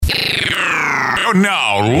You're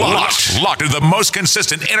now locked into the most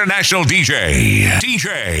consistent international DJ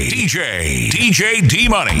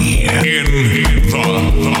D-Money in the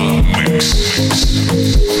mix.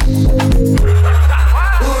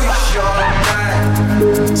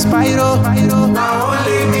 Spyro, now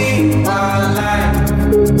only me one life.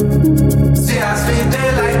 See us fit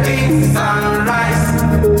there like this sunrise.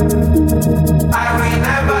 I will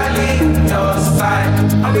never leave your side.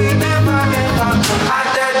 I will never. I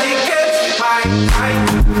dedicate my time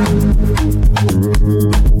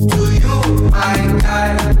to you, my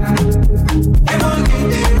guy. Even if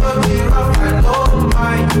the road be rough, I don't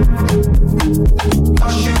mind.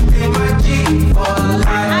 'Cause you be my G for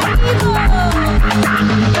life.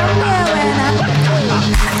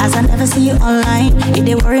 As I never see you online, it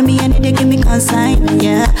they worry me and it they give me consign.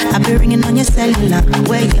 Yeah, I be ringing on your cellular.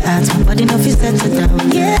 Where you at? Nobody know if you settle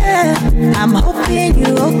down. Yeah, I'm hoping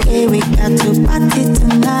you okay. We got to party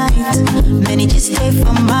tonight. Many just stay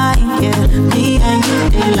for mine. Yeah, me and you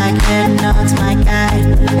they like head nuts, my guy.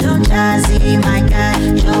 Don't jazzy, my guy.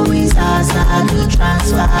 Joey's house, I do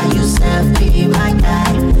transfer. You self be my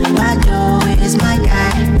guy. My Joey is my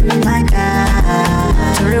guy, my guy.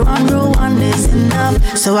 Rule one is enough.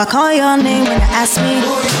 So I call your name when you ask me.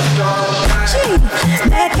 Gee,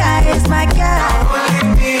 that guy is my guy.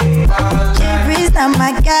 Jerry's not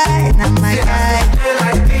my guy, not my guy.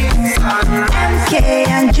 MK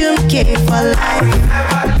and Juke for life.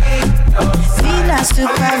 Venus to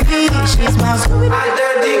Paris, she's my sweet.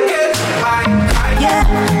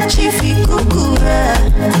 Yeah, she feel cuckoo.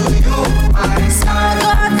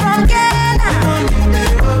 God from Ghana.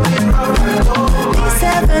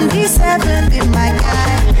 D7 be my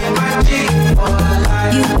guy.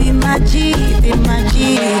 You be my G, be my G.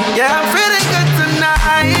 Yeah, I'm feeling good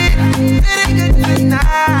tonight. Feeling good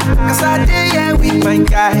tonight. 'Cause I did yeah with my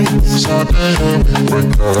guys.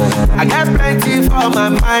 I got plenty for my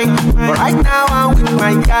mind, but right now I'm with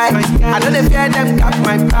my guys. I know they fear them got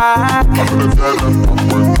my back.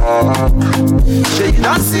 So you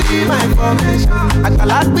don't see my formation. I got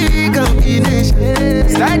like big combination.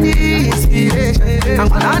 Steady inspiration. I'm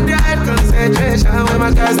 100 concentration. When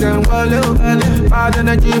my guys them all over, bad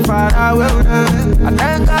energy far away. I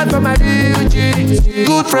thank God for my DG.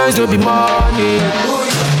 Good friends will be money.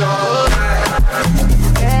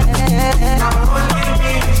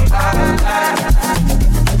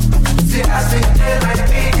 See, I sit there like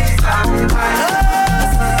this.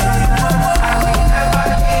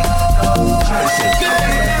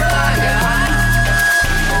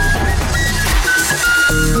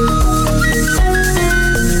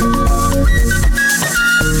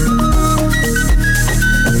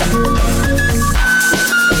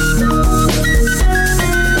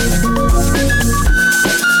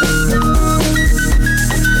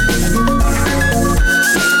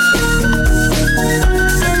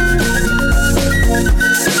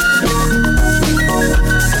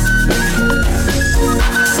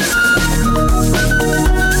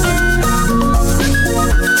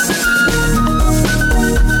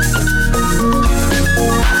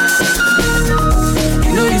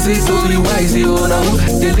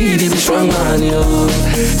 They lead him strong man, yo.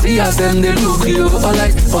 See as them they look, yo. All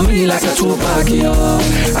eyes for me like a Tupac, yo.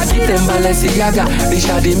 I give them Balenciaga,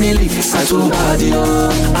 Richard Mille, and Tupac, yo.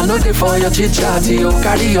 I know they for your chit chat, yo.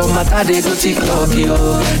 Carry your matter, they do TikTok,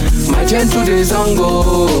 yo. My gentle days on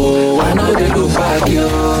go. I know they look back, yo.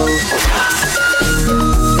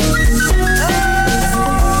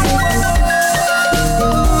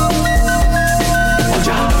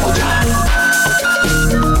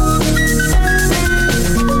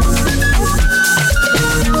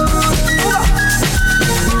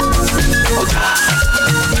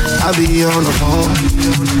 I'll be on the phone,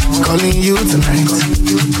 calling you tonight.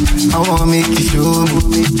 I wanna make you show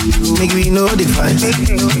me, make we know the fight.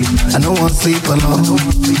 I don't want sleep alone,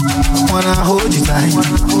 wanna hold you tight.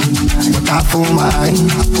 But I fool my eye,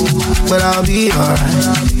 but I'll be alright.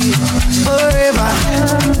 Forever,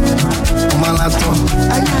 on my laptop,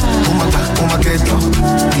 on my back, on my keto,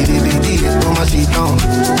 on my sheet on.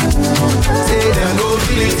 Say them go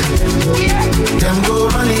feel it, them go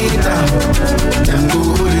run it down, them go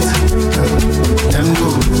hold it. Them go,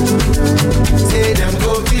 say them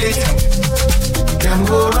go feel it, them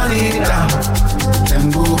go run it down,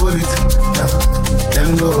 them go hold it,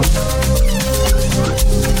 them go.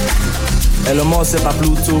 Elon Musk c'est pas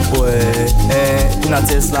Pluto boy, une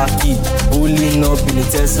Tesla qui pulling up in a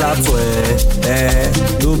Tesla toy,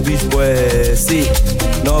 no bitch boy, see,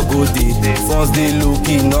 no go day, phones they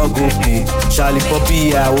looking, no go pay. Charlie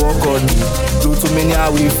Poppy I walk on me, Pluto mania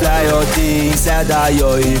we fly all day inside that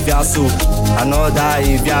yo if ya so, another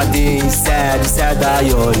if ya day inside that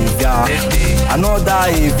yo if ya. Another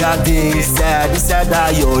if ya day is sad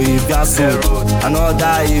that your if ya so.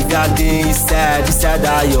 Another if ya day is sad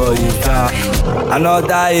that your if ya.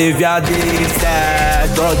 Another if ya day is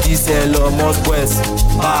sad, all this Elon West.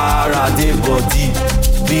 Para de body,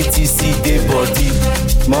 BTC de body,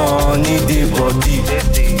 money de body.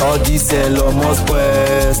 All this Elon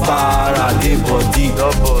West. Para de body,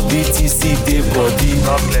 BTC de body,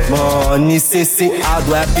 money say how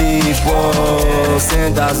do I pay for?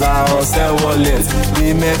 Send as a send wallet,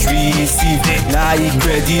 payment receive. Now you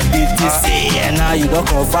credit BTC, and now you don't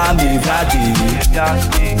confirm if ya dey.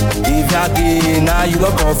 If ya dey, now you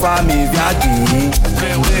don't confirm if ya dey.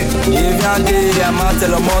 If ya dey, I'm a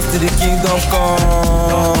tell them to the kingdom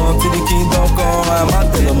come, to the kingdom come. I'm a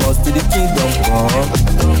tell them to the kingdom come,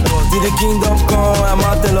 to the kingdom come. I'm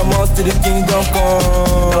a tell them to the kingdom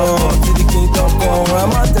come, to the kingdom come.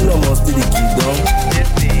 I'm a tell them to the kingdom,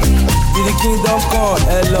 to the kingdom come.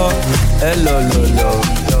 Hello, hello, hello,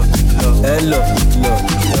 hello, hello.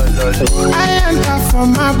 I enter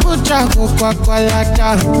from Abuja go Kwakwalada.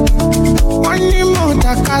 Money more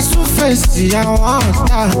that castle face I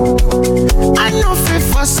want. I know fit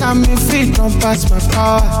for some if it don't pass my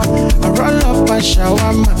power. I roll up a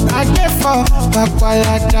shawarma. I get for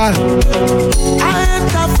Kwakwalada. I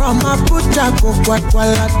enter from Abuja go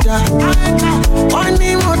Kwakwalada.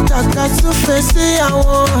 Money more that castle face I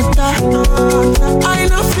want. I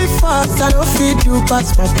know fit fast. I know fit do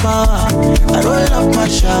pass my power. I roll up my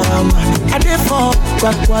shawarma. I dey for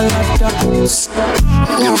Kwakwalada.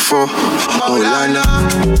 You for Maulana,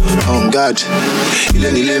 on God. You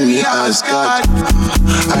let me ask God.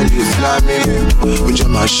 I live flaming, which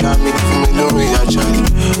I'm a shammy. Me know we are Johnny.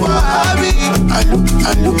 Wahabi, I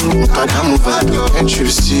look, Kadam over and you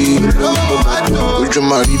see. Would you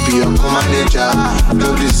marry be a manager?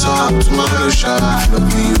 Love this song to my shop.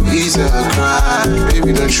 Love you is a cry.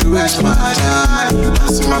 Baby, don't you waste my time.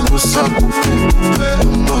 That's my pussy.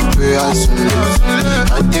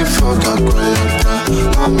 I did fuck a Kwakwalada.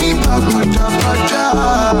 Mommy, Papa,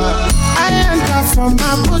 I enter from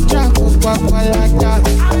Abuja go Kwakwalada.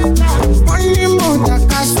 Money more that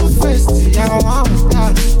castle face I want.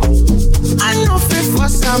 I know fit for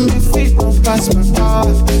some if it don't pass my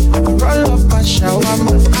power. Roll up a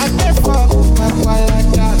shawarma. I get for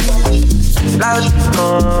Kwakwalada. Loud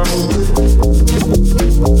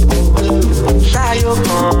Shayo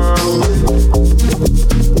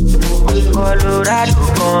Colorado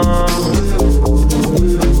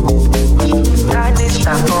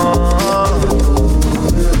Canista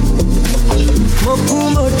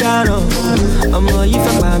Mokumo Dano, I'm a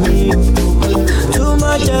Yifa me. Too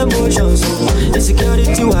much emotions,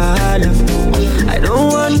 insecurity wahala. I don't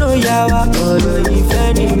want no yawa, or if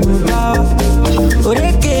any power.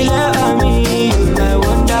 Orekela me, my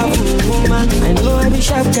wonderful woman. I know I'm a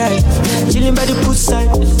sharp guy, chilling by the poolside.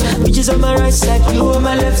 Bitches on my right side, you on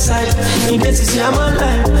my left side. In case you see I'm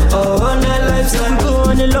online, or on that lifestyle, go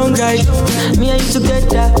on a long ride. Me and you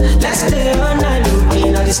together, let's stay all night,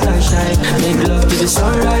 looking at the starshine. Make love to the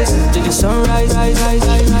sunrise, to the sunrise.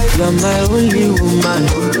 You're my only woman,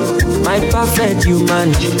 my perfect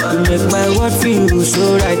human. You make my world feel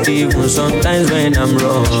so right, even sometimes when I'm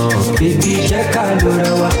wrong. Baby, check out the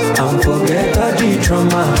and forget all the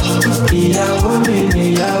trauma. Ìyàwó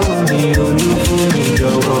mi, olúfúnmi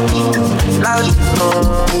jọ̀wọ́. Loud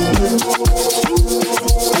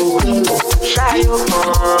Ṣáyó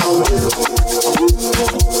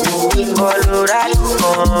Colorado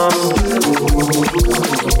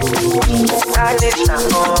Canista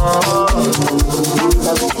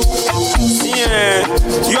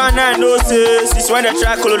you and I know since when they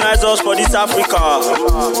try to colonize us for this Africa,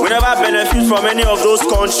 we never benefit from any of those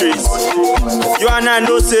countries. You and I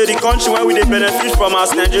know the country where we they benefit from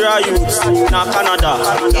as Nigeria youths. Now Canada.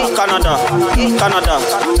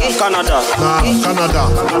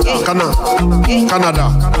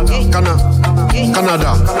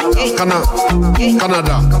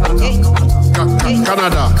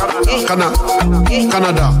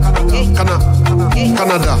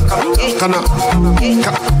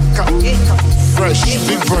 Fresh,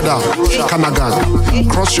 Big Brother, Kanagan,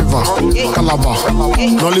 Cross River, Calabar,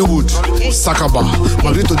 Nollywood, Sakaba,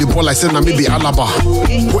 Madrid to the ball I said na maybe Alaba.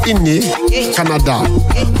 Go in Canada,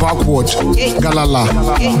 Backward, Galala,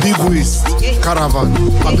 Big West, Caravan,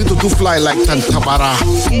 Madrid to fly like Tantabara.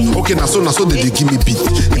 Okay, now so they give me beat.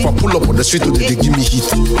 If I pull up on the street, they give me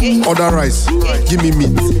heat. Order rice, give me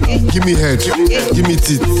meat, give me head, give me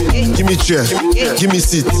teeth, give me chair, give me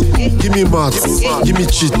seat, give me mats, give me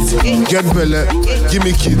cheat, get belly, give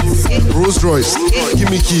me kids, Rolls Royce, give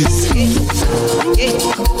me keys.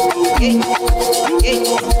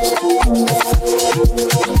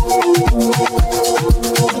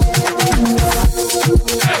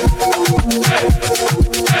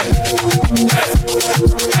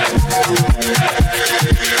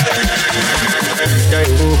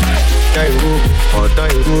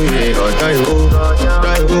 I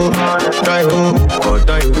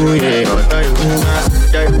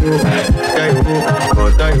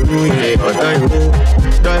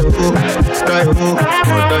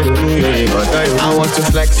want to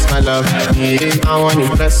flex my love, yeah. I want to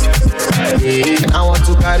impress, yeah. And I want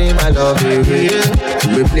to carry my love, yeah.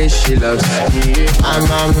 To a place she loves, yeah. I'm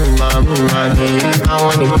yeah. I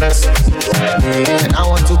want to impress, yeah. And I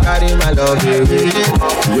want to carry my love, yeah.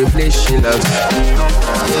 To a place she loves,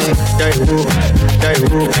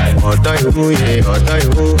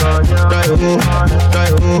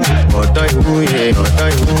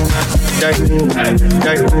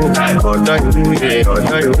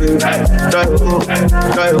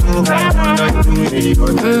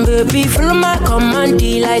 baby, follow my command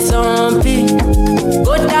like zombie.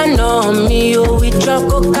 Go down on me, oh, with your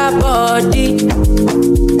coca body.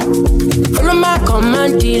 Follow my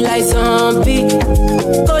command like zombie.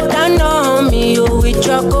 Go down on me, oh, with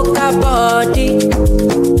your coca body.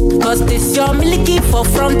 Cause this your milky for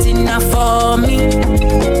front enough for me.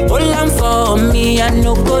 Hold on for me, I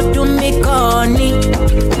no go do me corny.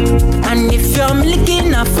 And if you're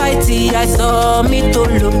milking a fighty, I saw me to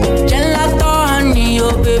look. Gelato honey,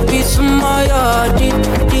 oh baby, smile deep.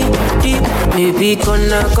 Baby,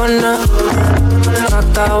 gonna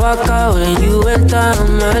waka when you enter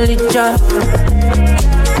my licha.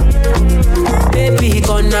 Baby,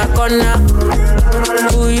 gonna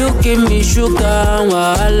will you give me sugar,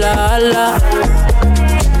 wala.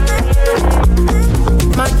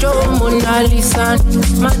 Macho Mona Lisa,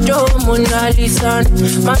 Macho Mona Lisa,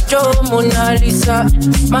 Macho Mona Lisa,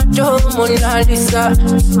 Macho Mona Lisa,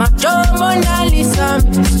 Macho Mona Lisa,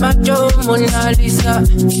 Macho Mona Lisa,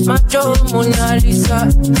 Macho Mona Lisa,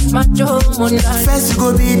 Macho Mona Lisa. First you go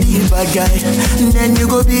be the bad guy, then you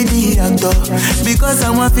go be the actor. Because I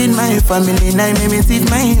want to feed my family, now make me sit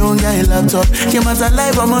my own guy laptop. Came as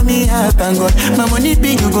alive, I'm on me, I thank God. My money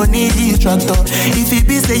big, you go need the tractor. If it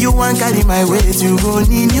be say you want carry my weight, you go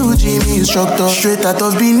need new gym instructor. Straight out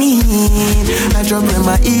of Benin, I drop in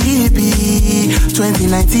my EP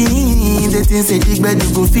 2019. The things say dig bed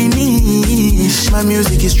you go finish. My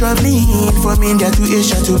music is traveling from India to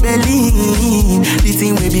Asia to Berlin. The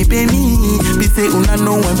thing will be pay me, be say una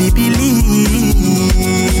no one be believe.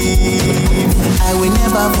 I will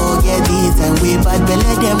never forget it, and we bad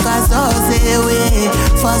belly them cast us away.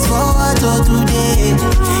 Fast forward to today,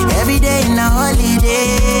 every day in a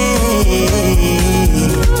holiday.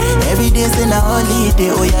 Every day's in a holiday,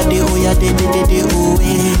 oh yeah, day, oh yeah.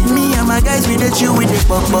 Me and my guys, we the chill with the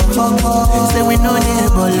pop. Say we know the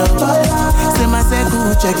bolo. Say my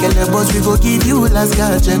circle, check the boss, we go give you last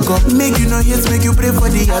guy check up. Make you know hits, make you pray for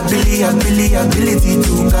the ability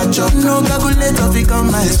to catch up. No calculator, we come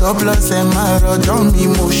my surplus and my rod on me,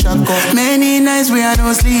 motion up. Many nights where I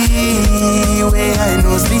don't sleep,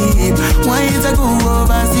 Why is I go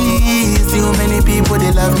overseas? Too many people,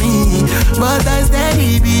 they love me, but I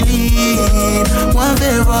steady believe. One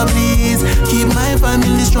favor, please, keep my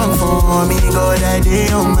family strong for me. God, I day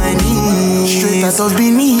on my knees. Straight out of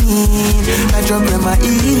Benin, I drop in my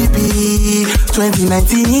EP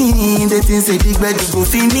 2019. The things say big bed you go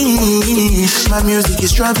finish. My music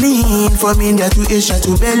is traveling from India to Asia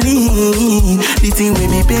to Berlin. The thing will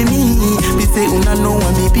be pay me, be say una no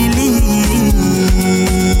one me believe.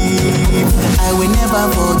 I will never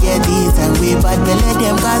forget it, and we bad belly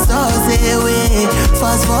them cast us away.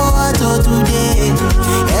 Fast forward to today,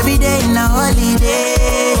 every day in a holiday.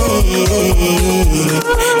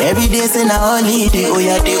 Every day's in a holiday, oh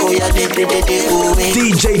yeah, day, oh yeah.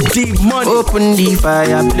 DJ D Money. Open the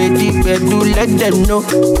fire, play the bed, do let them know.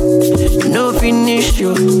 No finish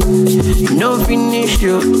you, no finish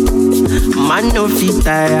you. Man, no fit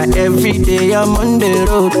tire, every day I'm on the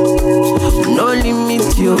road. No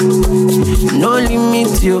limit you, no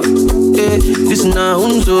limit you. Hey, this now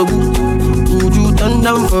unso. Would you turn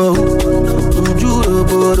down for? Would you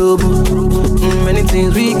robo? Many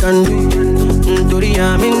things we can do. Tori,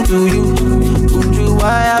 I'm into you. Would you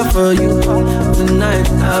wire for you? Tonight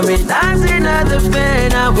I'll be dancing at the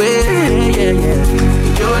pen away. Yeah.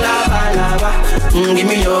 Yo lava, lava. Give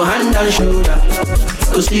me your hand and shoulder.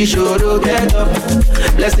 So see shoulder get up.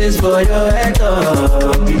 Blessings for your head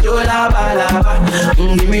up. Yo lava, lava.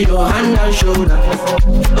 Give me your hand and shoulder.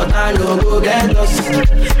 But I know go get lost.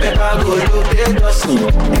 Pepper go to get lost.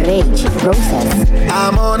 Rage process.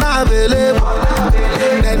 I'm unavailable.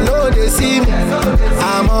 They know they see me.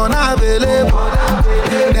 I'm unavailable.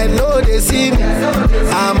 They know they see me.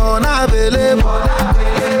 I'm unavailable.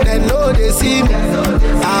 They know they see me.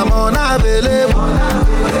 I'm unavailable.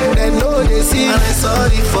 They know they see me. And I'm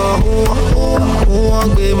sorry for who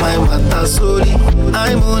won't be my matter sorry.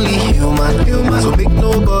 I'm only human. So make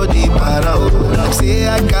nobody para. Say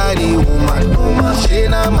I carry woman. She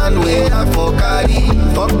na man where I for carry.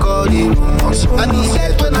 Fuck all the rumors. I be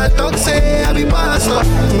dead when I talk, say I be pastor.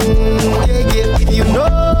 Yeah. If you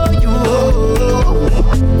know you,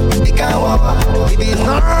 it can walk. If it's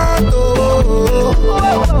not,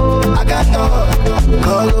 I got talk.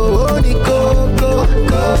 Call the coco.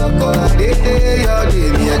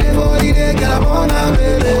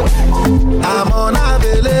 I'm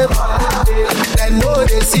unavailable. They know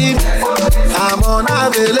they see me. I'm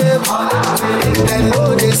unavailable. They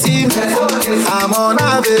know they see me. I'm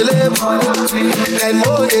unavailable. They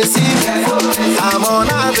know they see me. I'm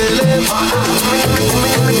unavailable.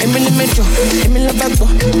 I'm in the metro, I'm in the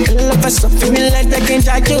backbone, I'm in the vessel. Feeling like they can't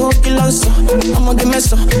jack you, kill us. I'm on the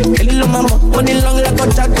mess up, kill little mama. Money long like a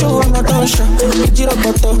tattoo, I'm not on show. Kill a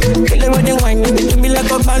photo, kill it with the wine. They do me like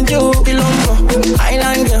a banjo, kill on go.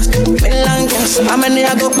 Island girls, mainland girls. How many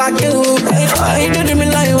I go back to? Why you do me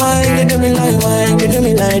like why? You do me like why? You do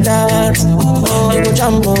me like that? Oh, you go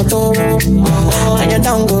jumbo too, and you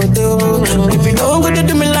down go too. If you don't go to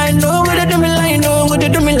do me like no, go to do me like no, go to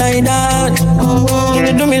do me like that.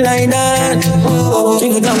 You do me like that. You go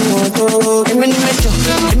jumbo too. Give me the metro,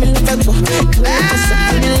 give me the pepper.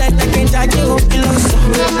 Feeling like I can't touch you, kill us.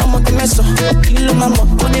 I'm on the mess up, kill mama.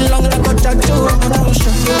 Money long like a tattoo, I'm not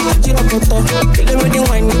sure. Kill a photo, kill it with the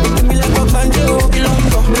wine. Give me like a banjo, kill on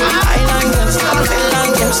go. Island girls,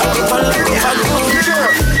 mainland girls. All like a banjo.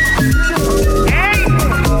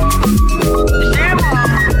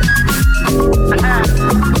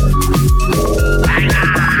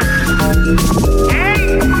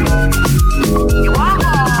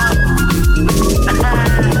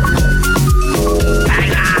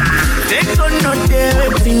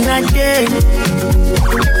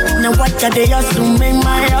 Now what they just to make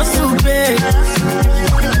my house to pay.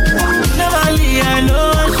 Never leave, I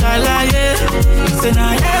know shall I say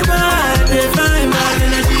now ever they find my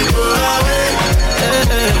energy go away.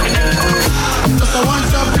 Cause I want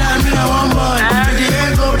to play me I want boy. The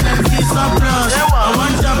ego plenty surplus. I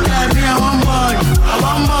want to play me I want boy. I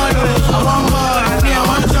want boy, I want boy. Me I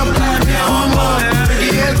want to play me I want boy.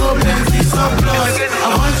 The ego plenty surplus. I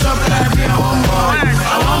want to play me I want boy.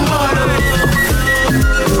 I want boy.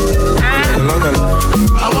 I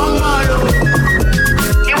want Mario.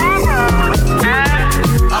 You want Mario?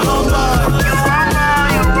 I want Mario.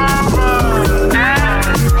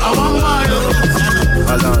 I want Mario.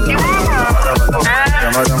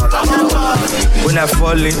 When I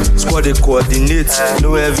fall in, squad they coordinate.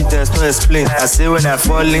 No evidence, no explain. I say when I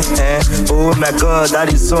fall in, oh my God,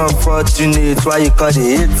 that is so unfortunate. Why you call it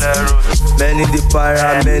hate? Many the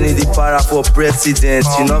para for president.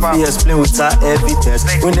 You know if you explain without evidence.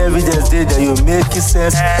 When evidence there, then you make it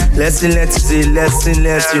sense. Lesson learned is a lesson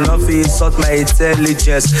learned. You know if you insult my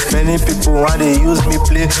intelligence. Many people want to use me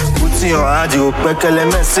play. Put in your hand, you quick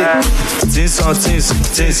element. Things on things.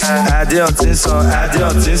 I did on things on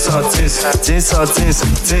things. Things on things.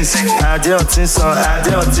 I did on things on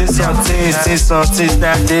things.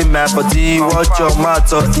 Now they my body. Watch your mouth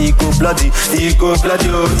or ego bloody. Ego bloody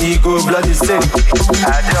stick.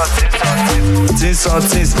 I did on things on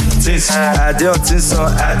things. I did on things on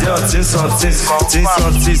things. I did on things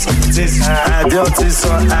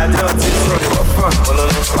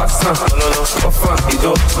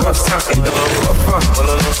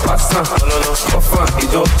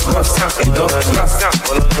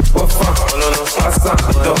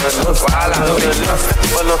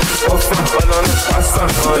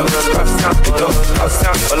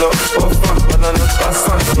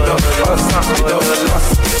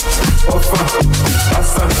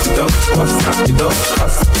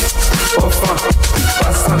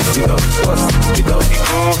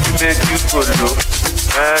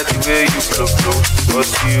the way you blow, but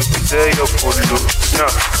you say you're polo.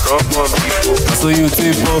 Nah, wrong one people. I saw you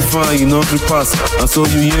take off fine, you know free pass. I saw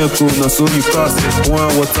you here cool, I saw you pass.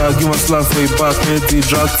 One water, give my slap for your back. Man, the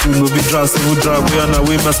drag too, no be drag, several drag. We on our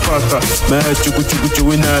way, my sparker. Man, chuku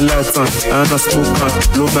when I light on. And I smoke on,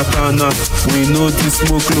 blow my canna. We know this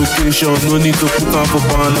smoke location, no need to put on for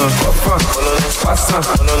banner.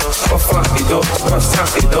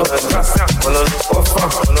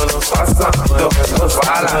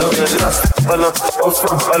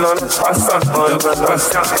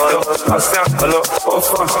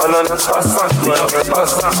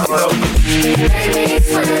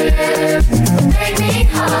 Make me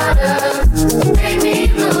harder, make me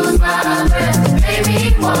lose my breath, make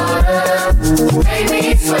me water, make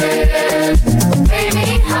me sweat, make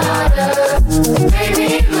me harder, make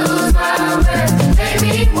me lose my breath, make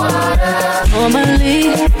me water. Normally,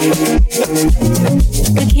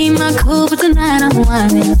 to keep my cool, but tonight I'm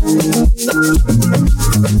worry.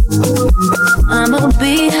 I'ma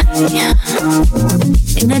be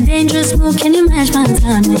in a dangerous mood. Can you match my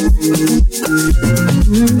timing?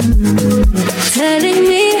 Telling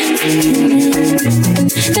me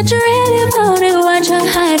that you really about it, why you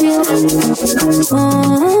hiding?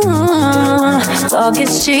 Talk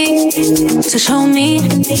is cheap, so show me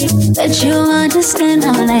that you understand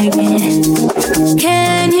how I like it.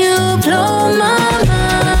 Can you blow my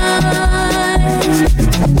mind?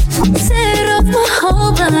 Set off my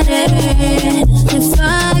whole body. If I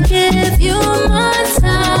give you my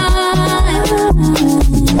time,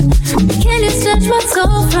 can you snatch my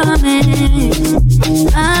soul from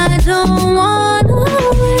it? I don't wanna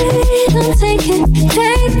wait. I'm taking,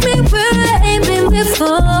 take me where we're aiming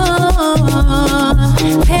before.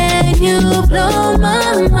 Can you blow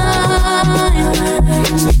my mind?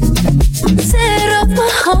 Set off my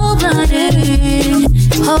whole body,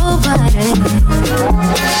 whole body.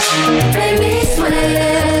 Make me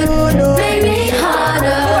sweat, make me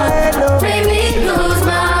harder, make me lose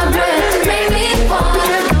my breath, make me fall.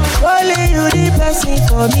 Only you the blessing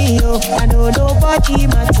for me, oh. I know nobody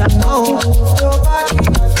matter now. Nobody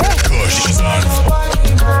matter.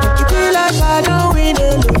 You feel like I don't win a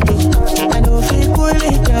lotto. I know if you pull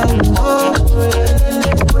it down, oh.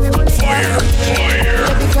 Fire.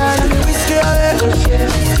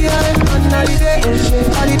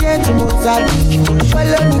 Holiday to Mozambique.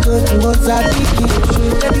 Follow me go to Mozambique.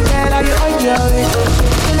 Baby girl, are you on your way?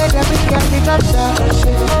 Let every girl pick up that.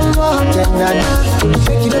 One more than that.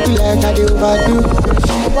 Make it up like I do overdo.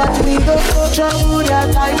 But we go for trouble that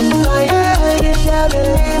time. This year,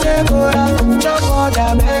 baby, go down. Jump on the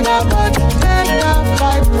mega bad. Mega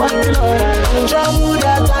fight, one Lord. Trouble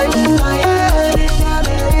that time. This year,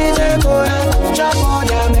 baby, go down. Jump on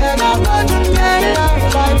the mega bad. Mega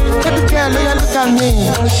fight. Baby girl, look at me.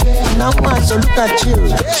 Now one, so look at you.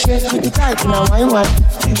 Keep it tight now, I want.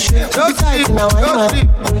 Keep it tight now, I want.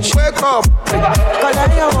 Wake up. Color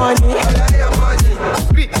your money.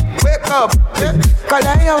 Wake up.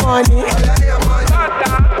 Color your money.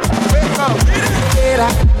 Wake up.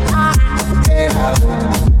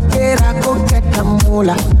 Era, go get the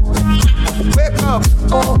moolah. Wake up.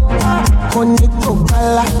 Oh, koniko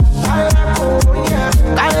kala.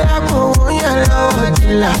 Kala konya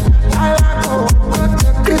lodila.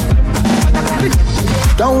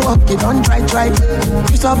 Don't walk it, don't try.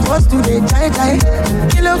 You supposed to be try.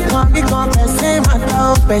 Kilo come become person,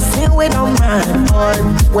 matter person we don't mind. But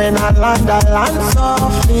when I land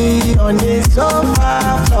softly on the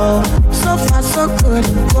sofa floor. So far so good,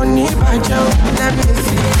 koni bajo. Let me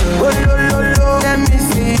see you, oh lo lo lo. Let me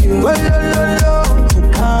see you, oh lo lo lo.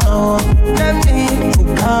 Bukao, let me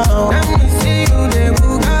bukao. Let me see you, the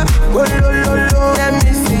buka. Oh lo lo lo. Let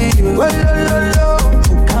me see you, oh lo lo lo.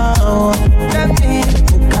 Bukao, let me.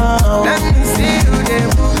 Let me see you there.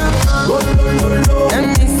 Let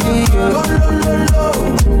me see you.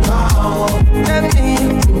 Let me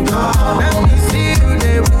see you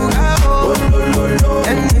there.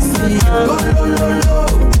 Let me see you.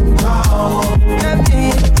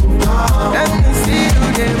 Let me see you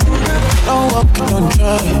there. Don't walk, don't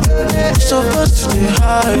try. Supposed to be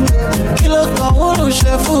high. Kilo come on,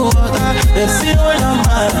 chef water. Let's see what I'm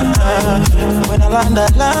at. When I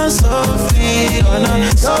land so free on a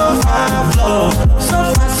sofa floor. So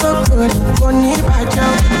far so good, Koni bajo.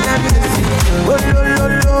 Let me see you, oh lo lo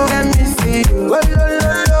lo. Let me see you, oh lo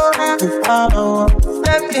lo lo.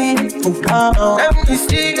 Let me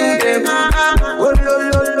see you, baby. Oh lo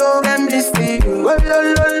lo lo. Let me see you, oh lo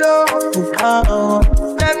lo lo.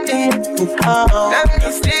 Let me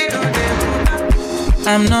see you, baby.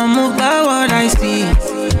 I'm not moved by what I see.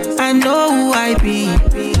 I know who I be.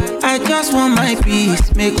 I just want my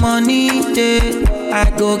peace, make money day. I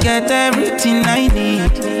go get everything I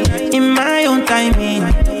need in my own timing.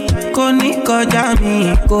 Koni koja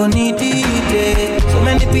mi, koni dide. So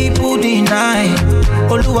many people deny.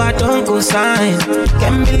 Oluwa don't go sign.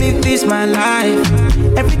 Can't believe this my life.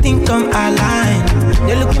 Everything come align.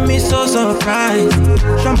 They look at me so surprised.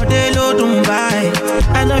 Somebody low don't buy.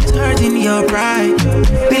 I know it's hurting your pride.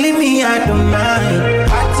 Believe me, I don't mind.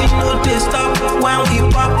 Party no they stop when we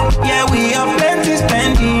pop. Yeah, we have plenty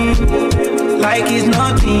spending. Like it's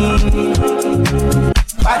nothing.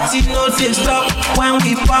 Party no they stop when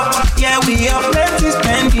we pop. Yeah, we have plenty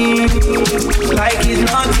spending. Like it's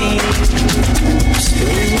nothing.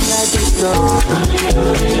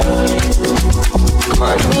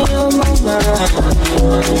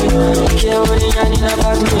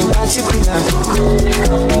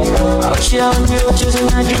 She don't be choosing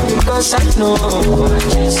I do because I know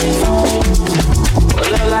she's all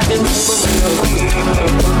I like them people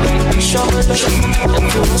show me the show.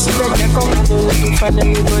 If you see that they come and they find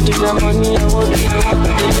everybody their money, I want they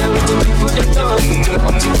everything people they know.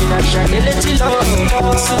 Until I shine a little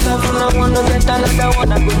love. So love and I wanna get another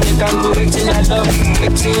one. I go make and do waiting I love,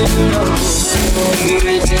 waiting I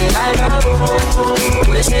love, waiting I love,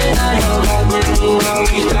 waiting I love. I go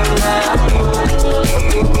we don't lie.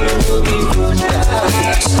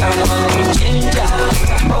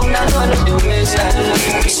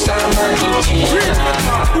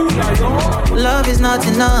 Love is not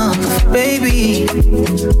enough, baby.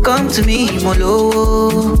 Come to me,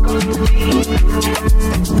 Molo.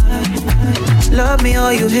 Love me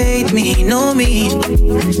or you hate me, know me.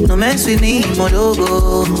 No mess with me,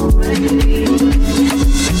 Mologo.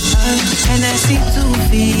 NSC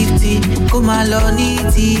 250, Kumaloni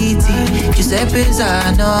Titi, Giuseppe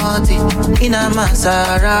Zanotti, in a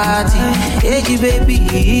Maserati. Hey, baby,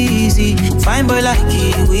 easy. Fine boy like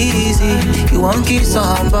you, easy. You won't kiss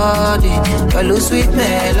somebody, follow sweet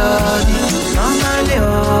melody. Normally,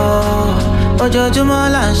 oh, Ojojumo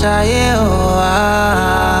la ṣayé, oh,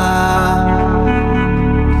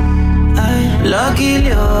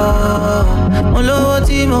 luckily, oh, olówó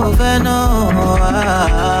tí mo fẹ́ náà.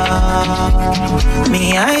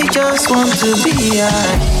 Me, I just want to be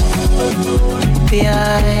high.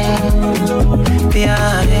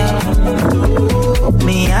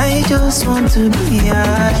 Me, I just want to be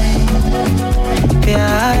high.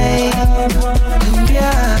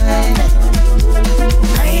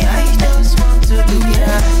 Me, I just want to be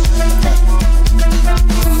high.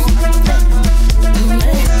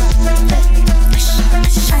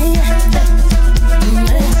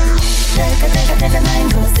 Take a nine,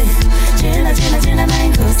 go see. Chilla,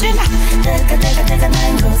 nine, go see. Take a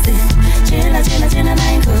nine, go see. Chilla,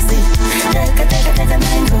 nine, go see. Take a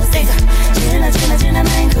nine, go see. Chilla,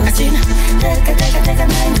 nine, go see. Take a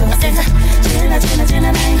nine, go see. Chilla,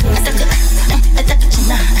 nine, go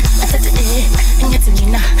see.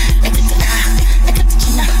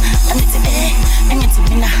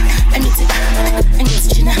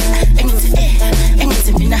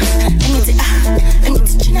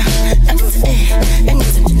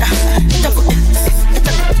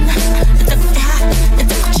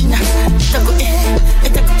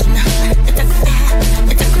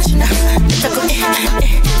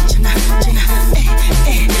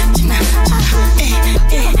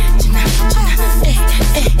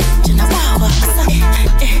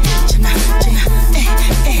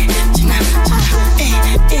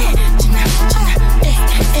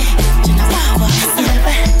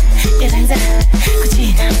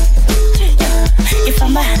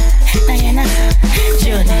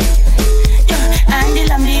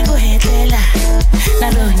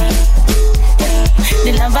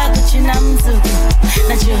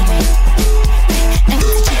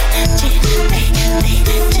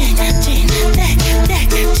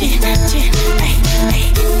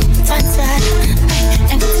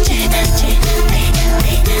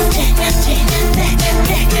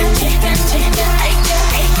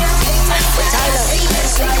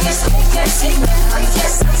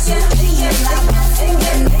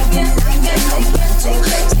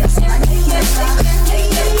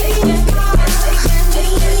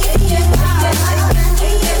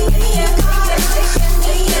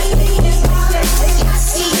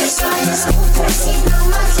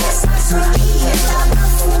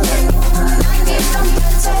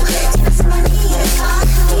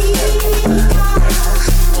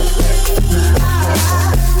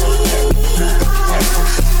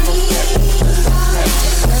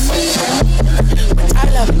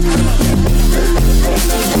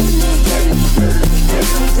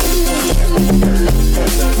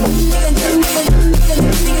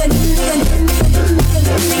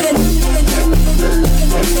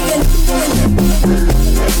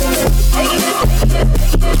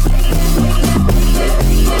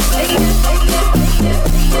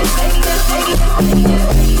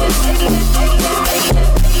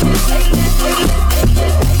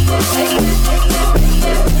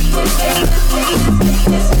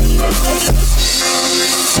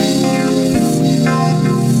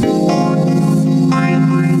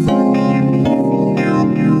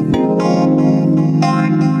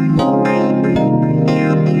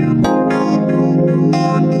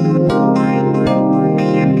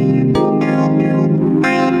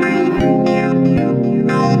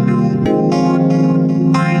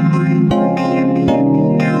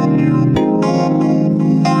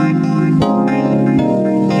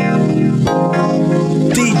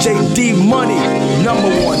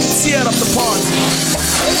 tear up the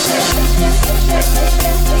party.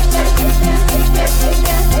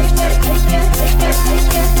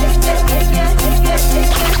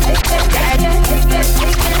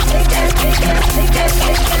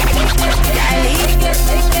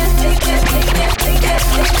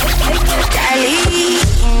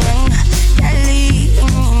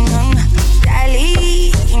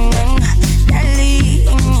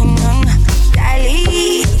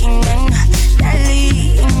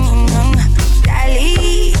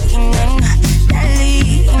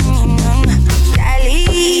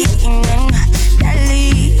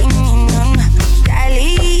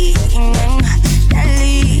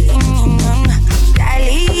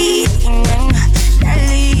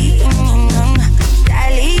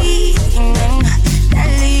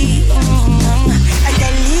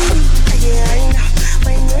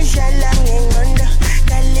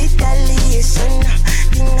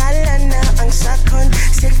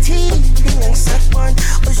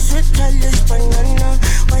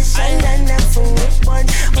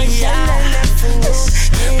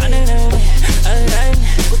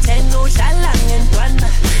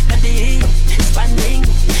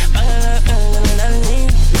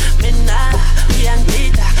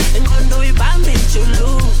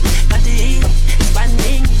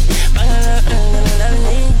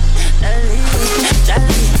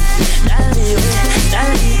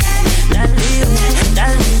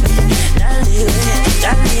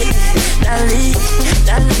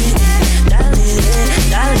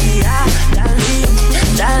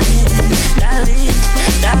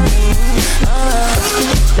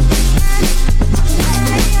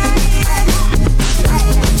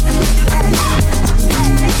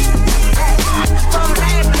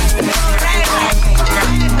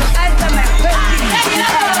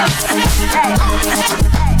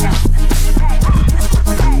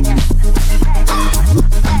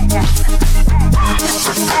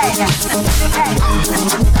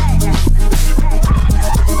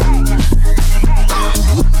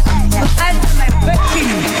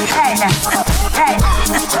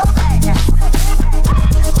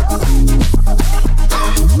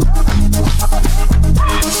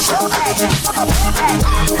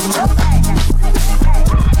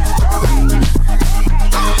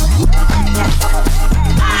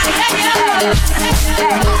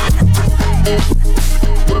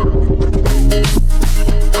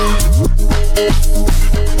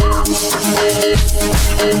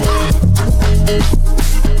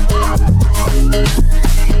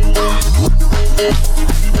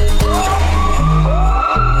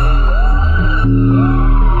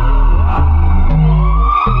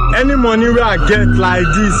 Any money where I get like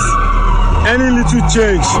this, any little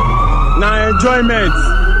change, now enjoyment.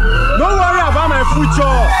 Don't worry about my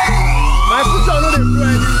future. My future no dey go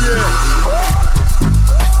anywhere.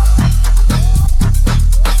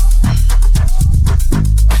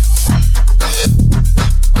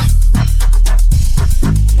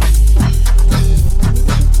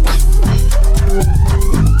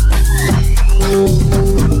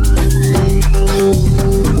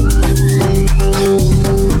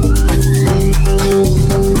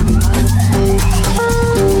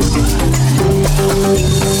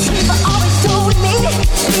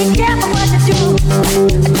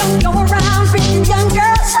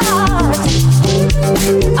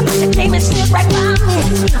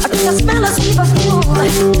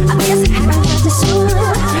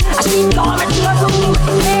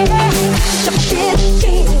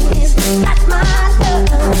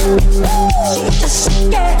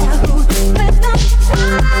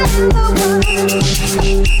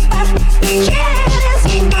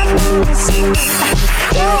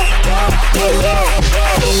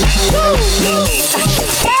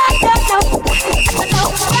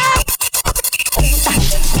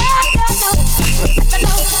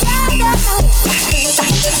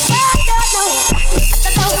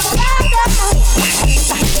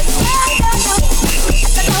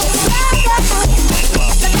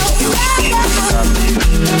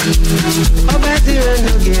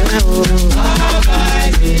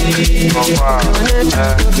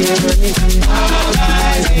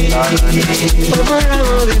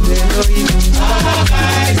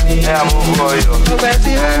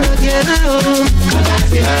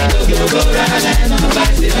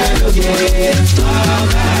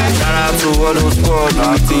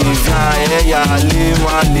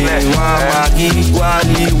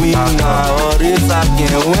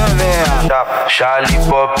 Charlie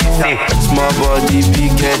Poppy, say small body,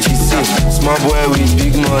 big head, she say small boy with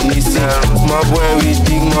big money, say small boy with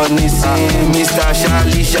big money, say Mr.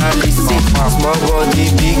 Charlie. Shally, see. Small body,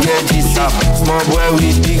 big edgy, see. Small boy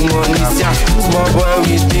with big money, see. Small boy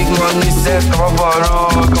with big money, see. Come on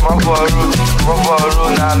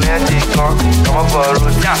borrow, now magic, come on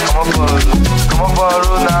borrow, yeah, come on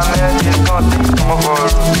borrow, now magic, come on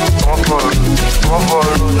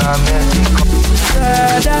borrow, now magic.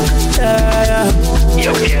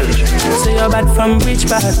 Say you're bad from rich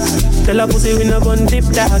part. Tell a pussy we no gun dip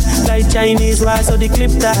tag. Like Chinese why so the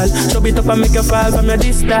clip tag. Chop it up and make you fall from your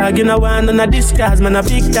disc tag. You know one on a discard, man a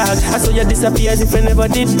big tag. I saw you disappear as if you never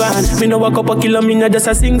did ban. Me no walk up a kilo, me no just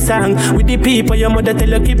a sing song. With the people your mother tell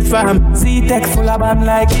you keep fam. Z-Tech full of bam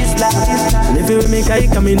like Islam. And if you make a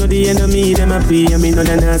hike, me know the enemy. Them a pay and me know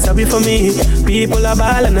the not sorry for me. People are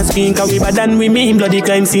ball and a screen. Cause we bad than we mean. Bloody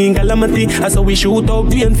crime scene calamity. I saw we shoot out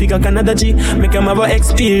the and figure Canada G. Make them have a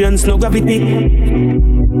experience, no gravity.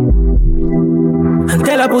 And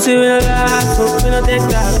tell a pussy we no laugh, we no take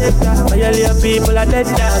that. Violate people are dead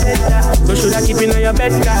dog. So should I keep in on your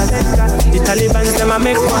bed card? The Taliban them a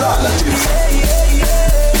make one.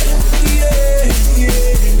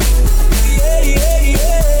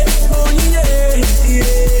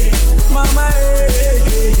 Mama,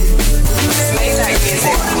 play like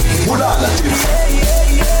music.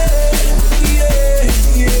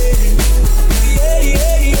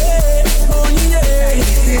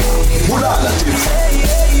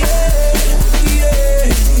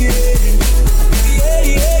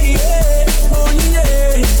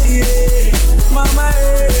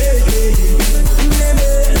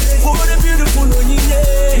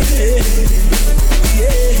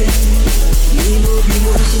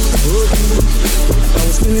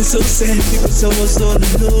 So sad because I was all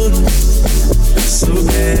alone. So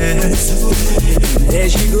bad. There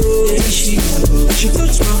she goes. She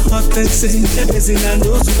touched my heart and said everything I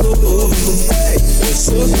know to go. I'm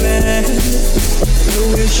so glad. The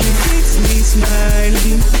way she makes me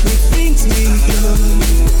smiling, it brings me joy.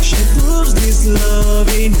 She proves this love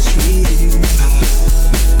in the street.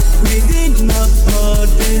 We did not part,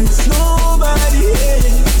 there's nobody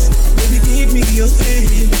else. Baby, give me your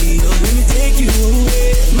hand, or let me take you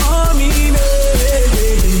away. Mommy,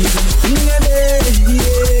 baby,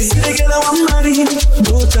 say girl, I want money,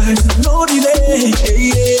 no time, no delay.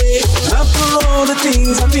 After all the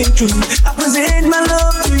things I've been through, I present my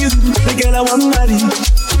love to you. Say girl, I want money,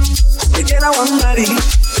 say girl, I want money.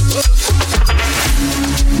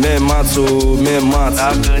 Men mat,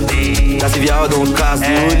 that's if y'all don't cast. The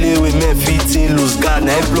only way men fit in lose God.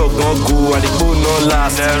 Now block don't go and the phone don't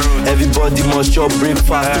last. Everybody must chop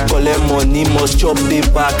breakfast to collect money, must chop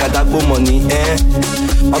paper, Kadagbo money,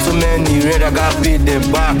 Also many red, I got paid them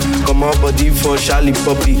back. Come on body for Charlie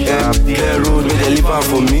Puppy, Clear road, may they live out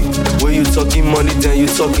for me. When you talking money, then you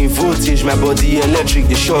talking voltage. My body electric,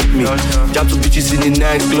 they shock me. Jump to bitches in the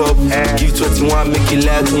nightclub. Give 21, make it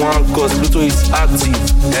like one, cause Pluto is active.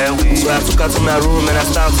 So I took her to my room and I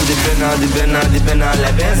start to depend on la baisse. Depend on la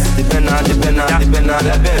baisse. Depend on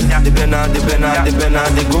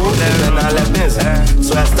the gold, depend on la baisse.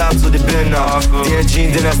 So I start to depend on the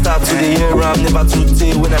engine, then I start to the air ram. Never to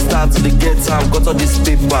take when I start to the get time. Got all this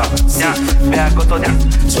paper, see, I got all this.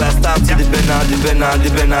 So I start to depend on la baisse.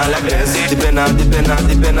 Depend on la baisse. Depend on the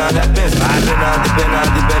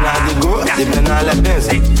gold, depend on la baisse.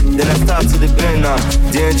 Then I start to depend on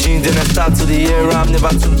the engine, then I start to the air ram. Never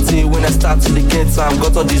to take when I start to the get time.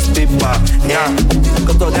 Got all this paper, got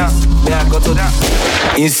all this, got all this.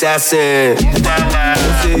 Inside say, don't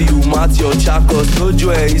say you mat your chakos, no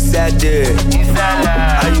joy inside there.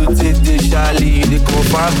 How you take the Charlie, you the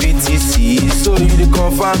confirm BTC. So you the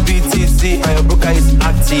confirm BTC and your broker is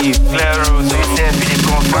active. Clear road, so you say you the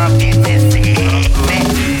confirm BTC.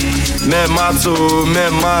 Men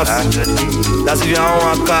mat, that's if you don't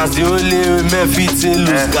want cast. The only way men fit to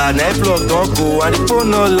lose God. Now plug don't go and the phone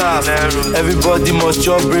no last. Everybody must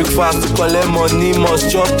chop breakfast to collect money,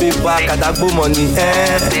 must chop paper, Kadagbo money,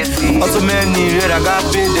 Also many red, I got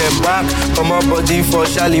pay them back. Come on body for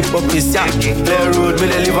Charlie Puppy, Clear road, may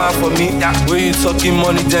they live out for me. When you talking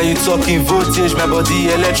money, then you talking voltage. My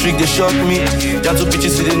body electric, they shock me. Jump to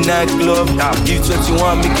bitches to the nightclub. Give 21,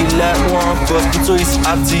 make it like one, cause Pluto is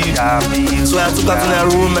active. So I took her to my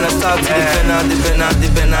room and I started to depend on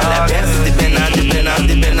la baisse. Depend on la baisse.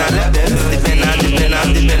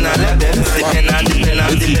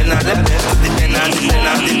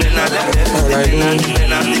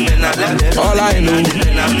 All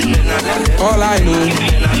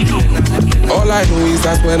I know is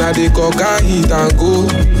that when I dey coca hit and go.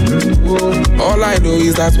 All I know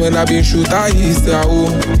is that when I been shoot I hit the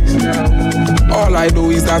home. All I know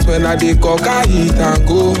is that when I dey coca hit and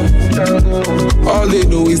go. All they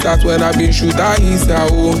know is that when I been shoot I hit their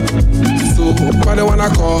own. So why they wanna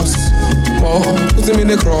cause more? Put him in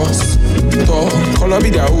the cross. Talk, color be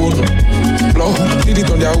their own. Blood, did it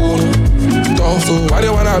on their own. Talk, so why they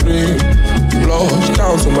wanna bring blood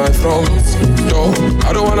down to my front door?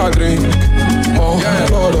 I don't wanna drink more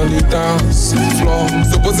blood on the dance floor.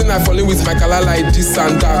 Supposing I falling with my color like this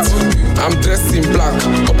and that. I'm dressed in black.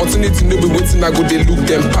 Opportunity no be waiting, I go they look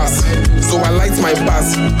them pass. So I light my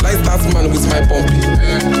bass, light that man with my bumpy.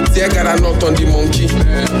 Tear got a knot on the monkey.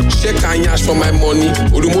 Shake and yash for my money.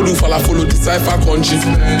 Odumodu fala follow the cipher country.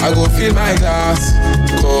 I go fill my glass,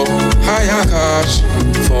 go higher cash,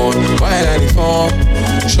 phone, while I the phone.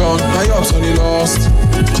 Sean, my ups on the lost.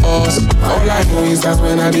 Cause all I know is that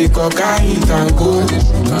when I be coca hit and go.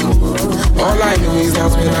 All I know is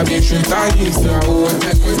that when I be shoot I hit and go.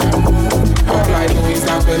 All I know is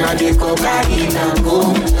that when I be coca hit and go.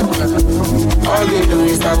 All they know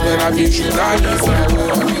is that when I be shoot I hit and go.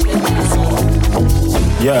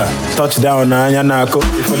 Yeah, touchdown na Yanako.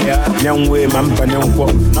 Young way, man,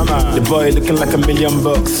 the boy looking like $1 million.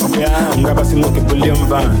 Ngabasi moke bullion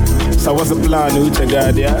van. So what's the plan? Who take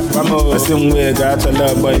God, yeah? I sing way, got your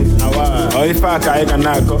love boy. Oh, if I can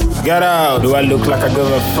get out. Do I look like I give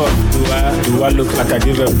a fuck? Do I look like I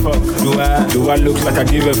give a fuck? Do I look like I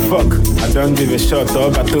give a fuck? I don't give a shot, oh,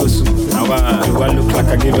 Batosu. Do I look like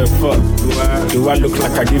I give a fuck? Do I look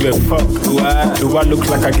like I give a fuck? Do I look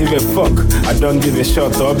like I give a fuck? I don't give a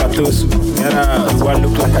shot, oh, Batosu. Do I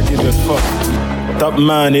look like I give a fuck? Top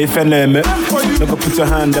man, if I name it, look put your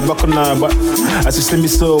hand the buckle now, but as you see me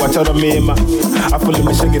so, watch out of me, ma. I follow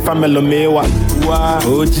me, shake family, me, wa.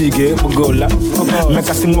 Oh, jiggy, Bugola. Make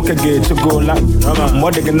a sing, okay, get to go la.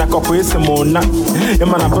 More than a cock with some more. Your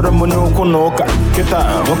man, I put a mono, konoka. Get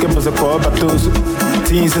out, okay, was a call, but those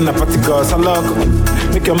teens in the party girls, I love.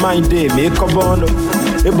 Make your mind day, make a bono.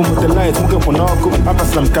 Able with the lights, look up on Oko. Papa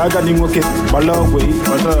some kaga ding okay, balog way.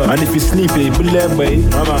 And if you sleep, believe way.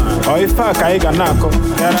 Or if I got nako.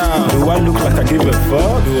 Do I look like I give a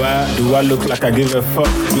fuck? Do I look like I give a fuck?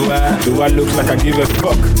 Do I look like I give a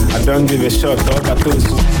fuck? I don't give a shot, dog, I told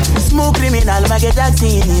you. Smoke criminal, make it that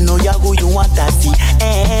thing. No, ya go, you want that see.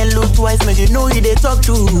 And look twice, make you know who they talk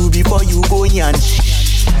to before you go yan.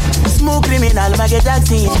 Smoke criminal, make it that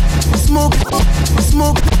thing. Smoke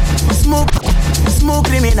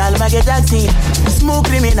criminal, make it that thing. Smoke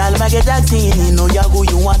criminal, make it that thing. No, ya go,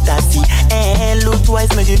 you want that see. And look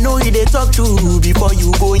twice, make you know who they talk to before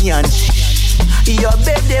you go yan. Your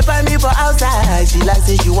babe, they buy me for outside. She like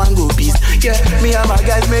say she want go peace. Yeah, me and my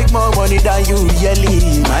guys make more money than you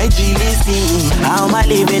really. My GDC. How am I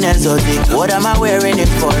living exotic? What am I wearing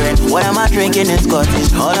in foreign? What am I drinking in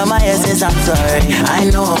Scottish? All of my essence, I'm sorry. I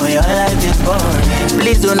know your life is boring.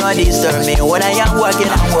 Please do not disturb me. When I am working,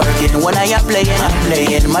 I'm working. When I am playing, I'm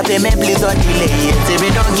playing. My payment, please don't delay it. If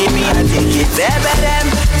you don't give me a ticket. Baby,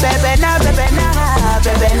 them. Baby, na, baby, na.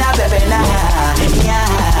 Baby, na, baby, na. Yeah.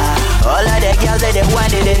 All of the girls that they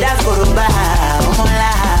wanted, they dance for Rumba. I'm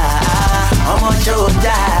on show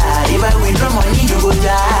die. If I withdraw money, you go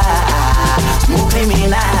die. Smoke me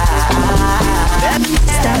now.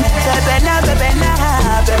 Bebena,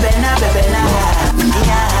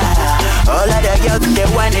 yeah. All of the girls they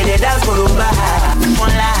wanted, they dance for Rumba. I'm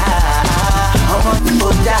on show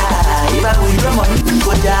die. If I withdraw money, you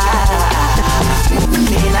go die. Smoke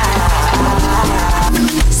me now.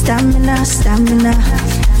 Stamina.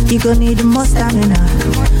 You gon' need more stamina.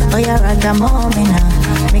 Oh, yeah, I got more me now.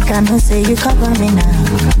 Make I know say you cover me now.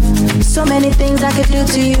 So many things I could do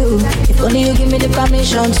to you. If only you give me the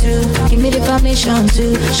permission to. Give me the permission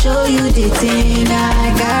to show you the thing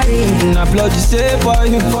I got it. I applaud you, say for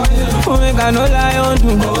you. Oh, make I no lie on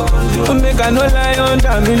you. Oh, make I no lie on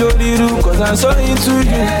you. Cause I'm so into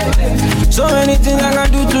you. So many things I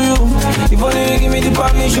can do to you. If only you give me the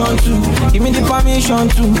permission to. Give me the permission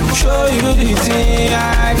to show you the thing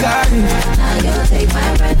I got it. Now you take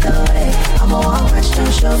my breath away. I'm a one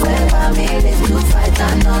question show for me. Live to fight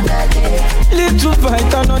another day. Live to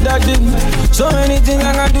fight another day. So many things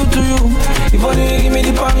I can do to you. If only you give me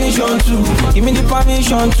the permission to. Give me the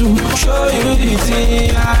permission to show you the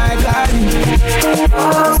thing I got it.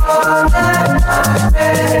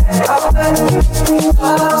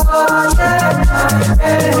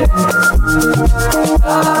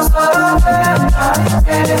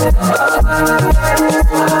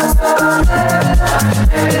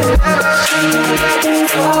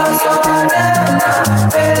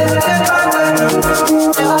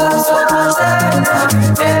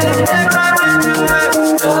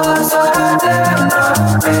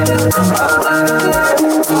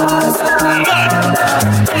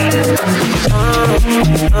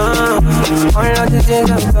 All of the things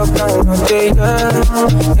I'm talking about,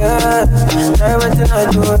 yeah. Everything I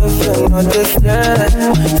do, if you're not this, yeah.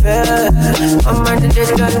 I'm at the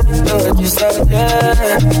distance, you said,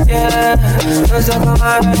 yeah. Cause I come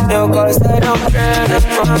out, no, cause I don't care.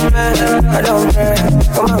 Come on, man, I don't care.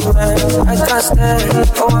 Come on, man, I can't stand.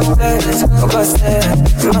 Come on, place, go stand.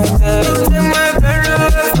 My bed, take my bed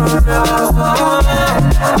away from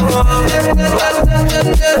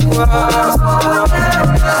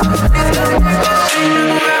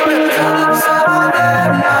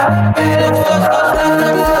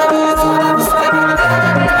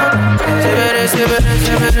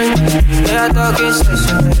they are talking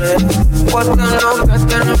what the no better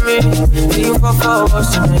than me? You for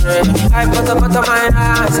what's in it? I put up my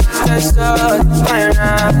eyes, that's good, fine,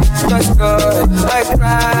 that's good. I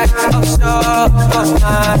cry, I'm so, but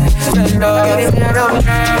my hello. I don't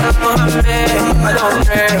care, I don't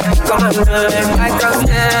care, come on, I can't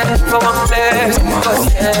stand for one place, but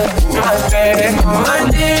yeah, my bed, my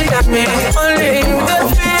need at me, only you can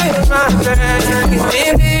feel my bed.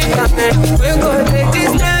 Give me we're gonna take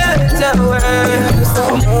these days away.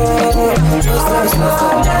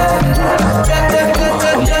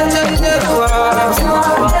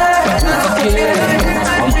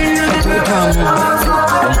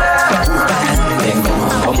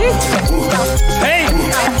 Hey,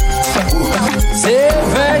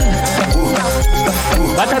 Seven,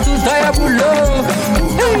 Batatuta ya Bulo,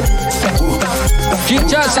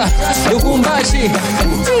 Kinshasa, Lubumbashi.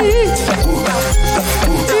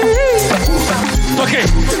 Okay.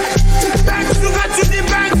 Back to the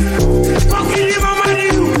bank. Fucking you, my money.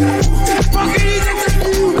 Fucking you,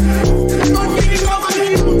 fucking you, my money.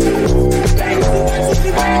 Back to the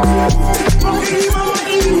bank. Fucking you, my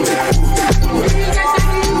money.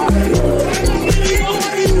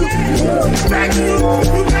 Back to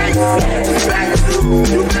the bank. Back to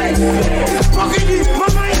the bank. Fucking you, my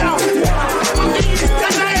money now. Fucking you,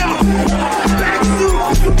 that's I am. Back to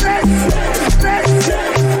the bank. Back to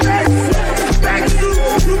the bank. Back to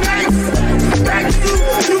the bank. Back to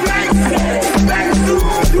the bank. Back to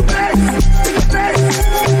the bank.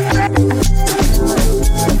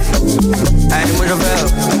 Hey, muito bem.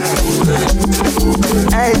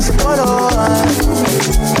 Hey, c'est quoi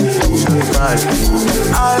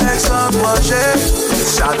Alex Approché,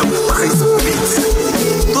 Shadow Prise Beats.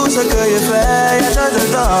 Tout ce que j'ai fait, y'a Dieu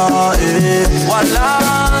dedans, et voilà.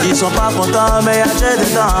 Ils sont pas contents, mais y'a Dieu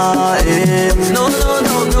dedans, et non.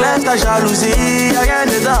 Laisse ta jalousie, y'a rien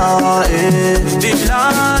dedans, et vive là.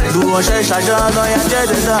 D'où on cherche l'argent, non, y'a Dieu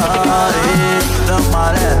dedans, et donc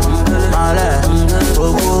malin,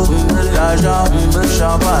 beaucoup d'argent,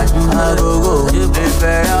 champagne, à gogo, des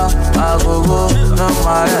payants, à gogo, donc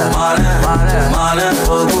malin,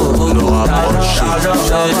 beaucoup d'argent,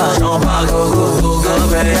 champagne, à gogo, des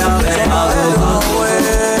payants, à gogo.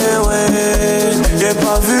 J'ai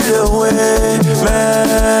pas vu le way,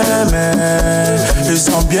 mais je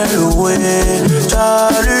sens bien le way.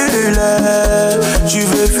 Chalulé, tu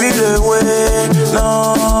veux fuir le way,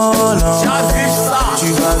 non. Tu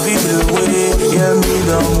vas vivre le way, y'a mis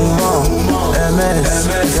dans mon moment. MS,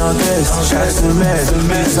 Yandex, chaque semaine,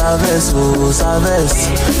 sa veste, on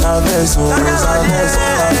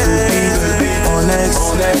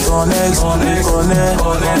connaît,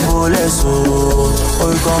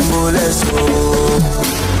 Cambolesso.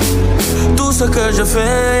 Tout ce que je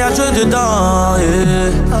fais, y'a Dieu dedans,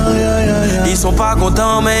 yeah. Ils sont pas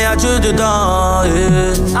contents, mais y'a Dieu dedans,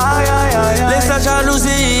 yeah. Laisse la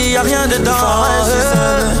jalousie, y'a rien dedans,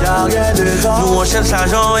 yeah. Nous on cherche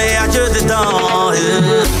l'argent et y'a Dieu dedans,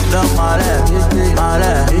 yeah. Donc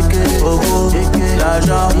malin, beaucoup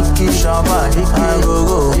d'argent, champagne, à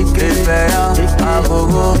gogo, des payants, à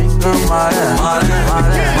gogo, donc malin,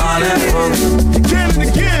 beaucoup.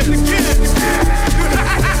 Again.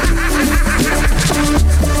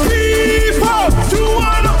 People, you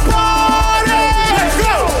wanna party? Let's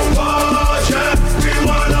go! Party, we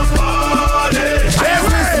wanna party.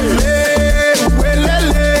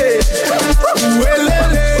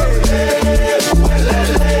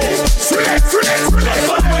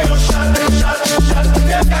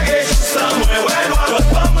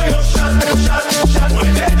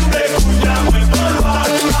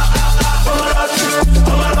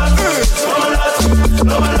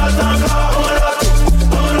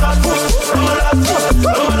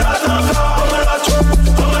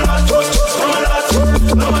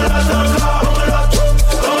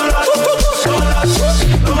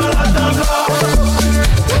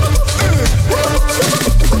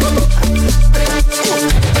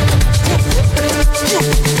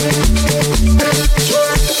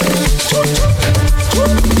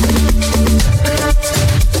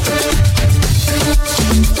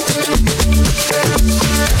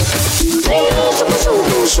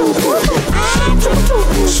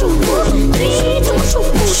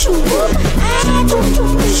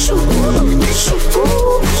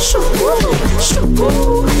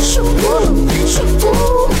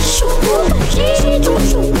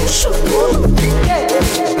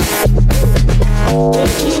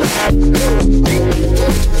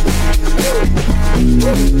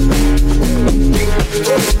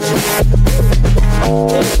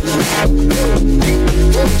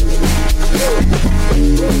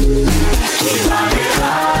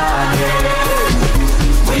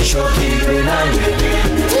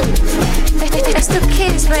 It's the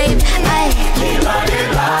kids, babe.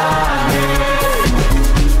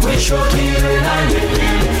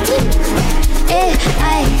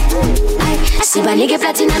 Sibanike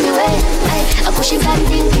platinum way. Akushika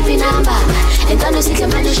nding kipi namba. Entano sike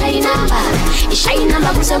manje shy namba. Shy namba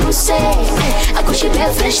kusabuse.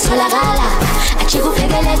 Akushipe fresh solagala.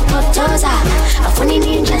 Achikupegele totoza. Afuni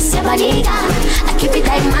ninja sibanika. Akipi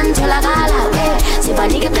diamond solagala.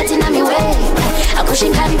 Sibanike platinum way.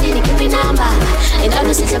 Akushika nding kipi namba.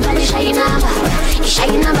 Entano sike manje shy namba.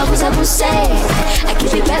 Shy namba kusabuse.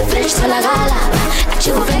 Akipi fresh solagala.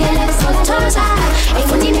 Achikupegele totoza.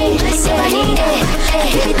 Afuni ninja sibanika.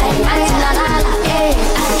 Keep it that man till I gala.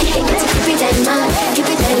 Keep it that man, keep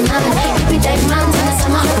it that man, keep it that man till I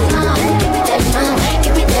summer. Keep it that man,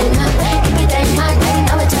 keep it that man, keep it that man.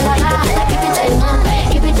 Now it's till I gala. Keep it that man,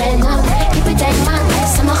 keep it that man, keep it that man.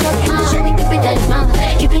 Summer keep it that man,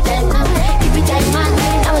 keep it that man, keep it that man.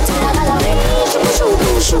 Now it's till I gala.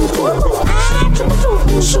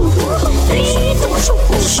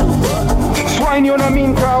 Swine you na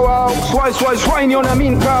min kawa, swine you na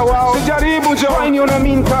min kawa. Sijaribu jo, swine you na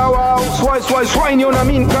min kawa, swine you na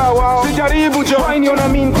min kawa. Sijaribu jo, swine you na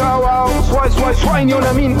min kawa, swine you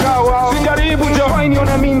na min kawa. Sijaribu jo, swine you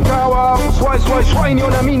na min kawa, swine you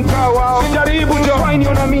na min kawa. Sijaribu jo, swine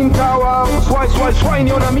you na min kawa, swine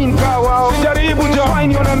you na min kawa. Sijaribu jo,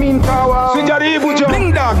 swine you na min kawa. Sijaribu jo.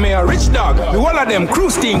 Bling dog, me a rich dog. We all of them crew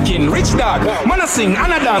stinking rich dog. Man a sing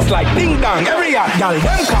and a dance like ding dong. Every hot gal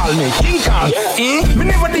them call me King Kong. Me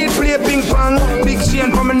never did play ping pong. Big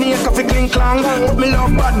chain from my neck, coffee cling clang. But me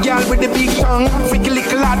love bad gal with the big tongue. Freaky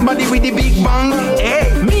little hot body with the big bang. Hey,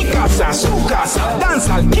 me casa, su casa, dance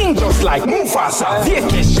all king just like Mufasa.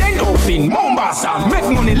 Vacation up in Mombasa. Make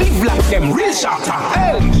money live like them real shatter.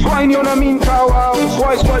 Hey, swine you na min kawa,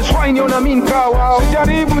 swine you na min kawa.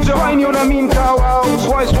 Sijaribu jo, swine you na min kawa,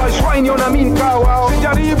 swine you na min kawa.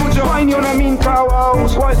 Sijaribu jo, swine you na min kawa,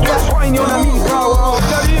 swine you na min kawa.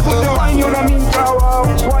 Sijaribu jo, swine you na min kawa,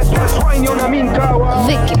 swine you na min kawa.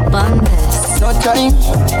 Vicky Bandes. No time,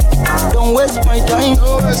 don't waste my time.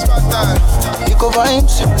 Don't waste my time. Eco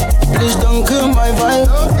vibes, please don't kill my vibe.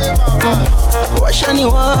 Washani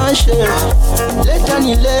washe, leta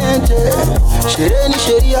ni lete. Sherehe ni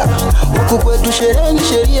sheria, huku kwetu sherehe ni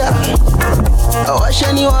sheria.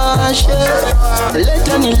 Washani washe,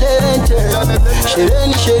 leta ni lete. Sherehe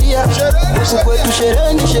ni sheria, huku kwetu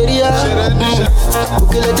sherehe ni sheria.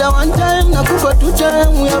 Ukileta one time, nakupa two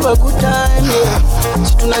time, we have a good time.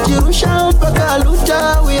 Si tunajirusha mpaka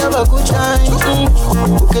luta, we have a good time.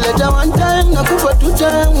 Ukileta one time, nakupa two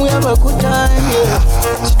time, we have a good time.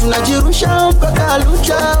 Si tunajirusha mpaka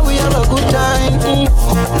luta, we have a good time.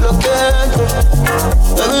 Loketo,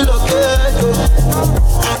 baby loketo,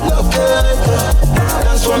 loketo,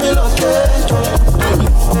 dance for me loketo,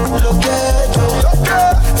 loketo,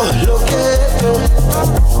 oh loketo,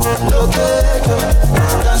 loketo,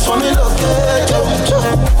 dance for me loketo.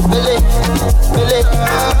 Bele, bele,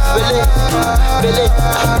 bele, bele,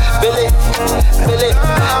 bele, bele,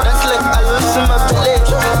 dance like I lose my bele,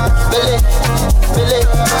 bele, bele,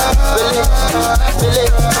 bele, bele,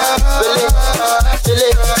 bele, bele, bele,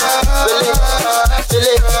 bele, bele,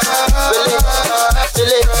 bele,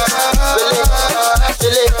 bele,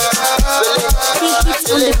 bele, He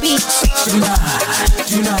hits on the beat.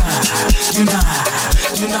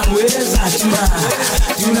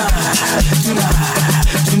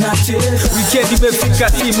 Wikendi imefika,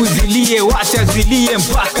 simu zilie, wacha zilie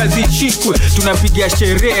mpaka zishikwe. Tunapiga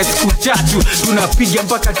sherehe siku tatu, tunapiga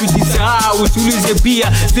mpaka tujisahau. Tulize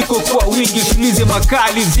bia ziko kwa wingi, tulize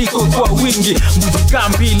makali ziko kwa wingi. Muzika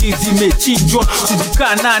mbili zimechinjwa,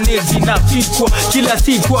 muzika 8 zinapikwa. Kila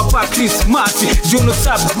siku hapa Christmas, Jono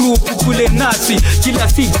sub group kule nasi. Kila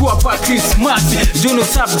siku hapa Christmas, Jono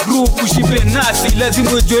sub group ushibe nasi.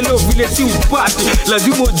 Lazima ujue leo vile si upate,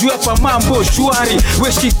 lazima ujue hapa mambo shwari.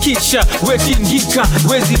 We shikisha, we tingika,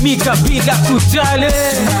 we zimika bila kujali.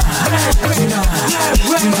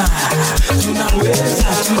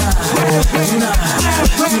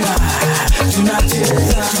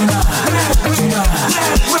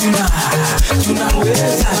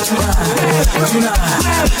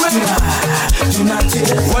 Tunaweza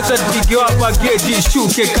Wacha tupige hapa geji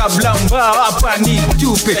shuke kabla mbao hapa ni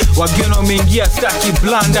tupe. Wageni wameingia staki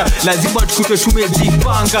blanda, lazima tukute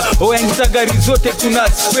tumejipanga. Oyangiza gari zote tuna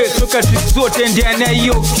space, soka trip zote ndani ya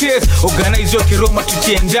hiyo case. Organize yote Roma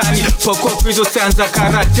tutie ndani, pakopo hizo sanza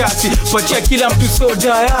karatasi. Patia kila mtu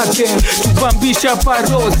soda yake, tupambisha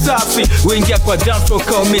paro safi. Wengia kwa dance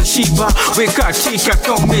kama umeshiba, weka tika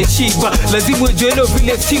kama umeshiba. Lazima ujue leo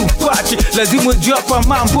vile si upati, lazima ujue hapa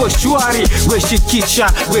mambo shwari.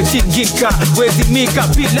 Weshikisha, wetingika, wezimika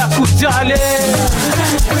bila kujali.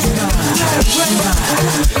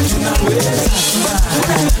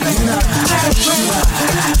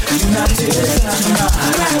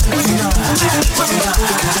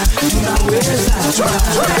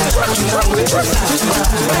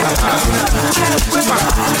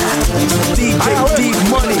 DJ Deep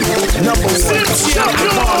Money, number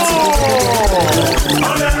 6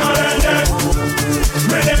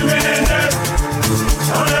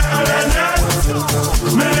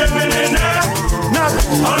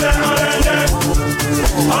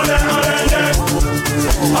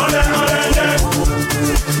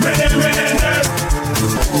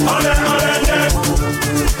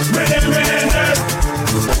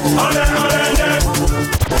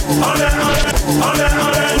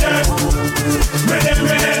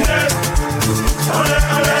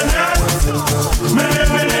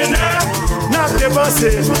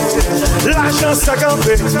 L'argent ça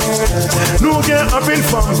campé, nous gagnons un peu de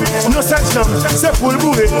femme, nos 7 chambres, c'est pour le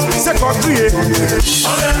bourrer, c'est quoi crier.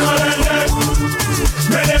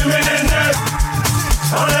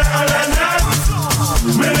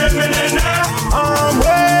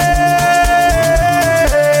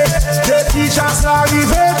 Depuis que chasse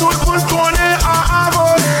l'arrivée, tout le monde connaît à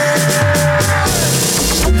voler.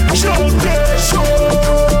 J'étais chaud.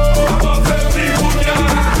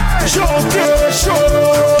 J'étais chaud.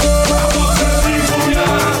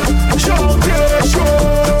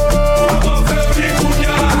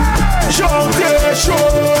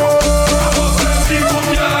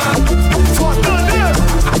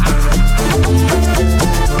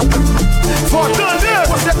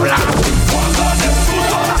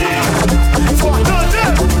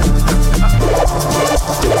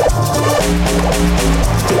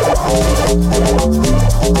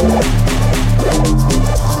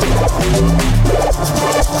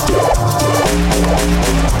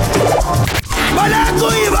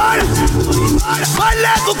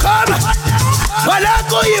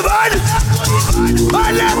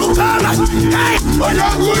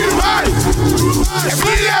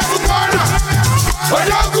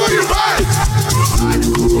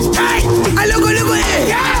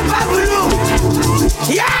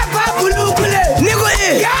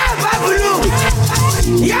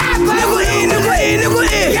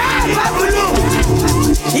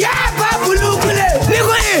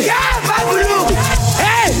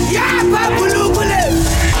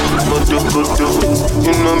 You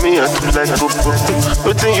know me, I do like Coco.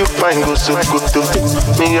 Nothing you find go so good to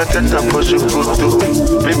me, I get up for you good to.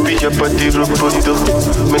 Baby, your body roboto.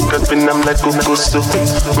 Make up and I'm like Coco so.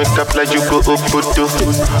 Make up like you go Obodo.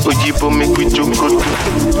 Ojibo make we joke good.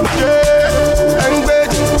 Yeah, I'm bed.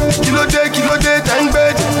 Kilo day, thank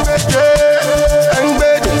bed. Yeah, I'm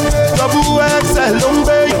bed. Double XL, long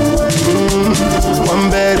bed. One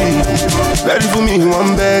berry. Berry for me,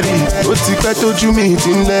 one berry. Ó ti pẹ́ tójú mi ti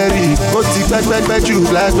ń lẹ́rìí. Ó ti pẹ́ ju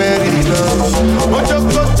blackberry lọ. Ojo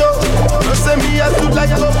koto, no say me I do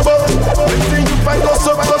like Lobo. Wetin you find go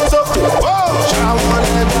so koto? Oh, ṣàwọn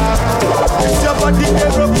lẹ́bà. It's your body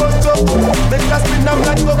dey roboto. Make us spin am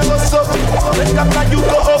like Kokoso. Make up like you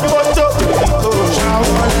go Obodo. Oh,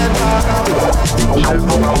 ṣàwọn lẹ́bà.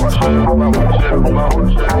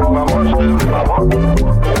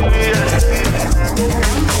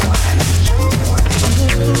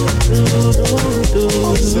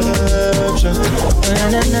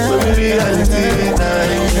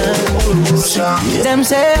 Them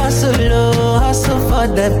say hustle for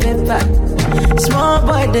the paper. Small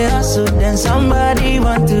boy they hustle, then somebody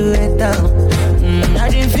want to hit down. I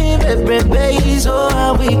didn't feel baby, so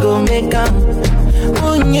how we gon' make 'em?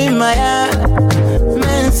 Unyi maya,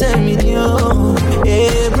 men say me yo,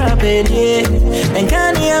 property. And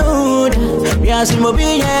can you hold? Yes,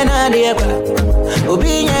 mobinya na diapa,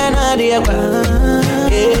 obinya na diapa,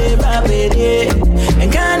 property.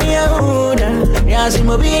 And can you hold? Yes,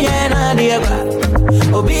 mobinya na diapa,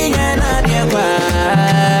 obinya na diapa.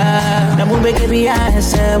 Now we can be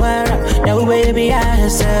Sawara. Now we be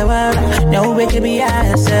Sawara. Now we can be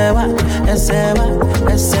Sawara. Sawara.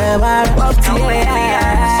 Sawara. Now we can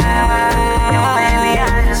be Sawara. Now we can be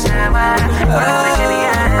Sawara. Now we can be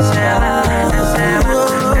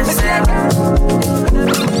Sawara.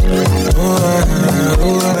 I'm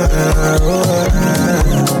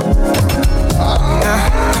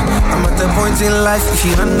at the point in life, if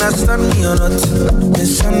you understand me or not,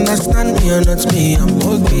 misunderstand me or not, me, I'm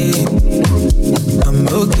okay. I'm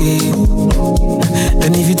okay.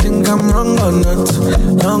 And if you think I'm wrong or not,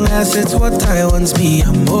 long as it's what I want, me,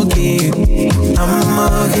 I'm okay. I'm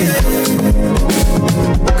okay.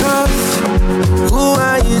 Cause who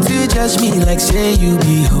are you to judge me like say you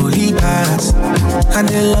be holy past? And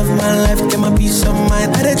they love my life, get my peace of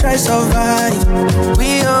mind, I they try survive.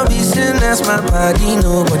 We all be sinners, my body,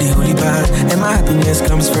 nobody holy bad. And my happiness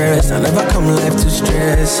comes first, I never come life to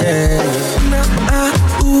stress, yeah.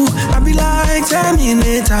 I be like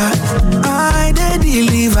Terminator, I they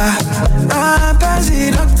deliver, I pass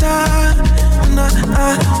the doctor.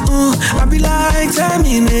 I be like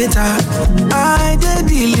Terminator, I they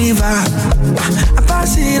deliver, I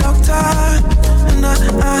pass the doctor. I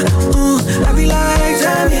be like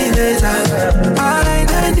Terminator, I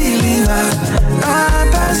they deliver, I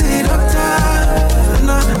pass the doctor.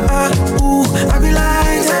 I be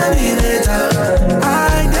like Terminator, I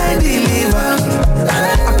they deliver, I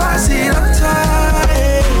pass the doctor.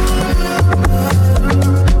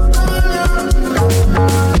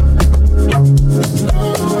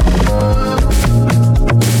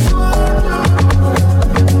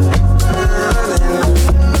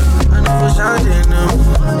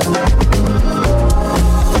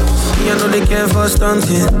 I know they care for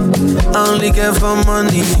stunting, I only care for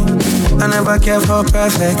money. I never care for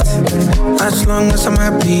perfect, as long as I'm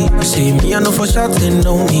happy. You see me, I know for sure they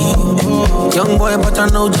know me. Young boy, but I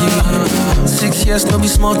know G. 6 years, no be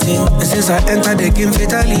small thing. And since I entered the game,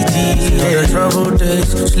 fatality. Yeah, troubled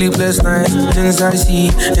days, sleepless nights, things I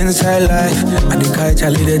see, inside life. I think I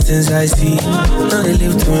Charlie the things I see. Now they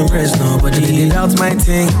live to impress nobody. They live out my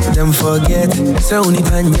thing, them forget. So only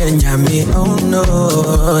panya me, oh no.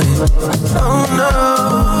 Oh no.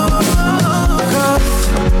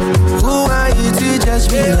 Who are you to judge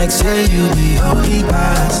me like say you be holy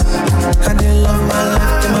past? And they love my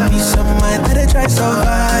life, give me peace of mind, I they try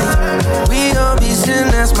survive. We all be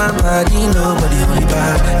sinners, my body, nobody holy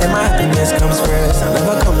bad. And my happiness comes first, I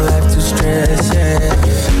never come life to stress, yeah.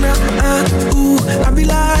 I be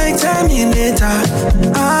like Terminator,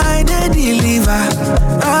 I they deliver,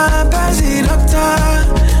 I pass the doctor.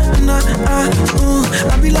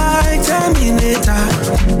 I be like Terminator,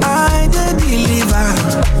 I the believer,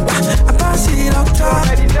 I pass it up top.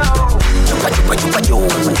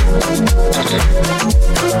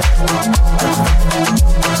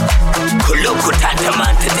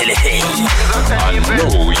 I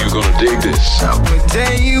know you're gonna dig this. I will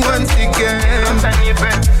tell you once again.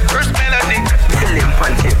 First melody,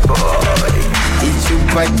 boy.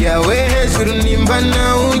 Ichupajawe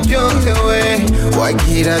surunimbana ujohewe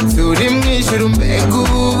wagira turi mwijuru mbegu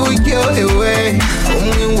ujohewe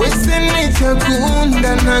umwe wese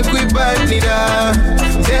nitakunda nakwibalira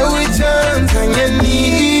tewe chanzanya ni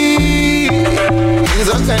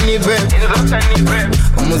inzoka ni baby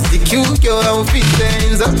umuziki ujo aufite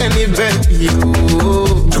inzoka ni baby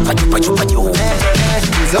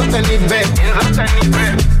inzoka ni baby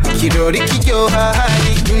kirori kijo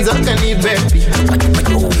hahari inzoka ni baby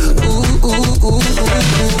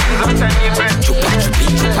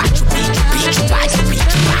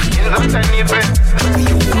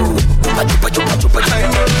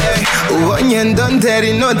ubonye ndondera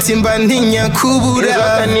inoti mba ntinya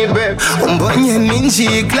kubura umbonye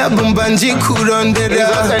ninjiye club mba njikurondera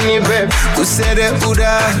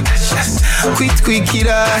guserebura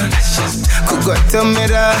kwitwikira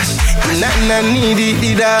kugotomera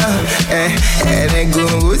inananiririra erega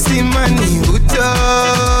ubuzima ni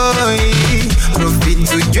butoyi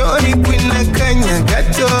profite uryohe kwinakanya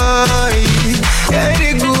gatoyi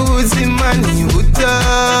erega ubuzima ni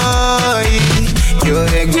butoyi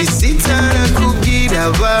yorega isitara kubwira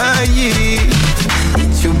abayi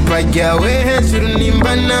icupa ryawe hejuru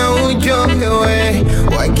nimba nawe uryohewe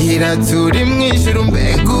wagira turi mwijuru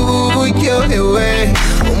mbega uburyohewe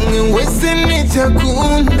umwe wese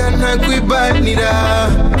nitakunda ntakwibanira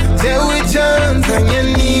tewe chanzanya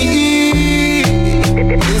ni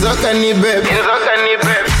inzoka ni baby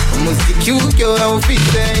umuziki uryoha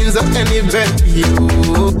ufite inzoka ni baby.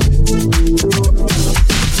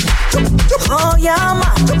 Oh yeah,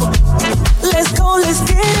 man. Let's go, let's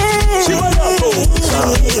get it.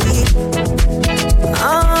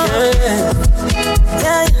 Oh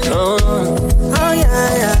yeah, yeah. Oh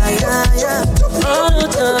yeah, yeah, yeah, yeah.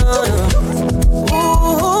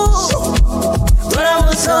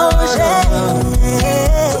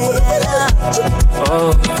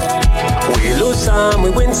 We lose some, we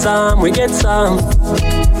win some, we get some.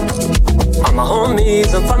 All my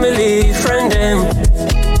homies and family, friend them.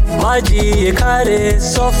 My G, you got it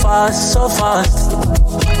so fast, so fast.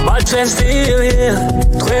 But we're still here,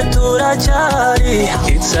 straight to the charity.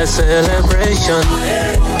 It's a celebration.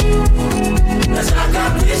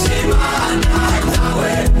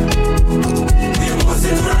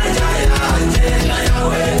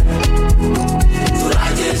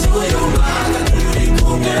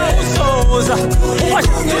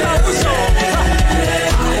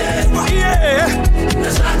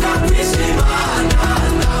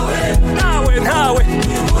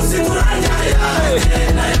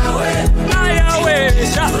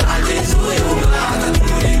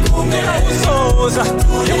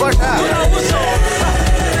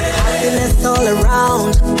 Happiness all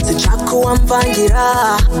around, sichako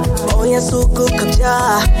wamvangira. Oya suku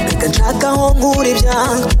kabya, kanchaka honguri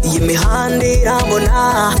byangu. Iyi mihanda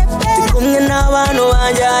irambona, ndi kumwe n'abantu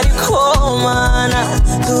banjye ariko mana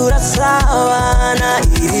turasabana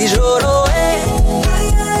iri joro we.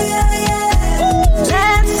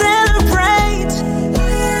 Let's celebrate,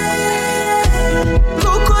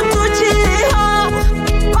 kuko tukiriho,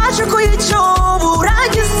 baje kuyicoba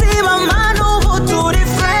uragisiba manu ubu turi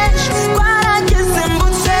fresh, twarageze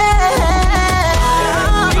mbutse.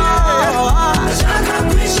 Ndashaka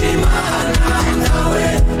kwishimana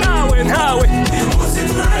nawe nawe uyu munsi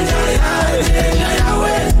turajya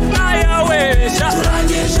nayawe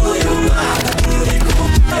turangije uyu mwaka turi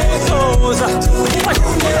kumwe usoza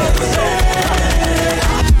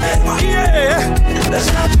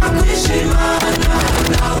ndashaka kwishimana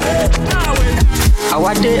nawe.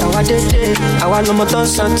 Awade, awa no moto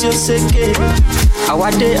santi oseke.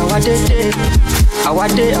 Awade,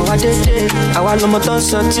 awa no moto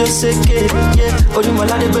santi oseke. Yeah,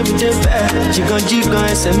 Ojumola de gbe mi de be. Jigan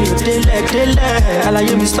ẹsẹ̀ mi ò délẹ̀.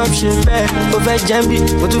 Àlàyé mi stop ṣe bẹ́ẹ̀. Ó fẹ́ jẹ́ńbì,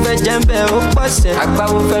 mo tún fẹ́ jẹ́ńbẹ̀. Ó pọ̀sẹ̀,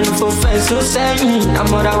 àgbáwo fẹ́nu fò fẹ́ so sẹ́yìn.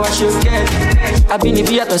 Àmọ́ra wa ṣe kẹ́.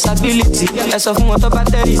 Abínibí yàtọ̀ sábílítì. Ẹ sọ fún wọn tó bá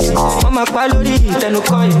tẹ́rìsì. Wọ́n máa pa lórí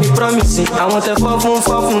ìtẹnukọ́ èmi promise. Àwọn tẹ fọ́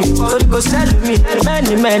fún mi. Torí kò sẹ́lù mi.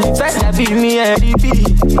 Mẹ́ni fẹ́ dàbí mi ẹ̀rí bí.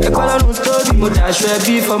 Ẹ̀kọ́ lọ́run tóbi, mo dàṣọ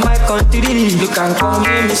ẹbí for my country. You can call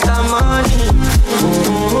me Mr. Money.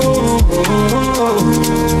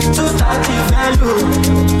 230 value.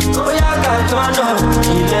 Bóyá ká tọ́nà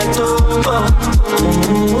ilẹ̀ tó ń bọ̀.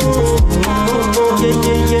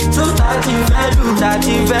 230 value.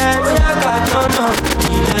 Bóyá ká tọ́nà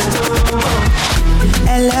ilẹ̀ tó ń bọ̀.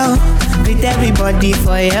 Hello, greet everybody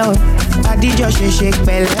for you. Adijọ́ ṣe ṣe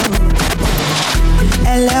pẹ̀lẹ́ o.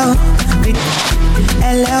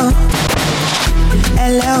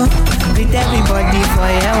 Hello, greet everybody for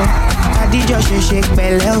you. Adijọ́ ṣe ṣe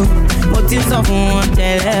pẹ̀lẹ́ o. Mo ti sọ fún wọn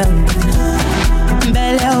tẹ́lẹ̀ o.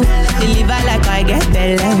 Bẹ́lẹ̀ o, deliver like I get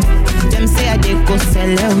bẹ́lẹ̀ o. Dem say I dey go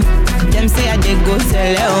sell o.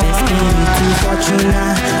 Too Fortuna,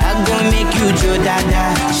 I gon' make you Joe Dada.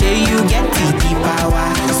 Say you get the power.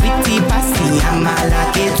 Sweetie Pasi, Amala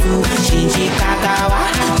Ketu, Shinji Kakawa,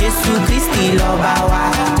 Jesu Christi Lobawa.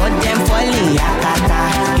 Got them falling yakata.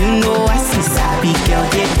 You know I see sabi girl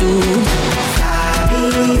they do. Sabi,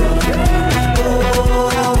 oh,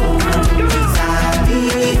 sabi,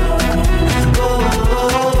 oh,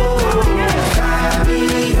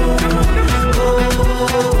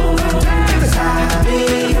 sabi,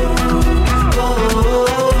 oh.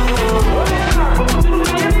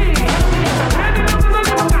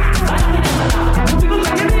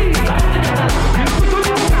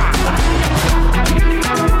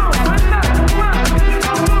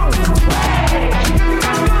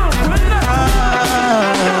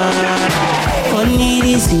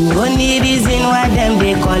 Only reason why them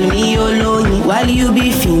they call me Oloni. While you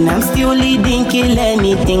be fin, I'm still leading, kill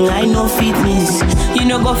anything. I know fitness, you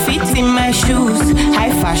know go fit in my shoes.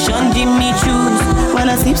 High fashion, Jimmy choose.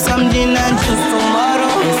 Wanna sip something and choose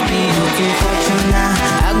tomorrow. It's be looking Fortuna.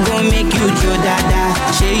 I gon' make you Joe Dada.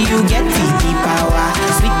 Say you get the power.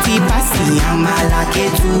 Sweetie Pasi, Amala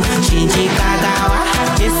Ketu, Shinji Kagawa,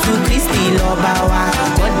 Jesu Christi Lobawa.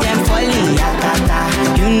 Got them falling yakata.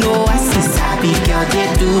 You know I see sabi girl they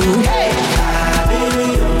do. Hey, sabi,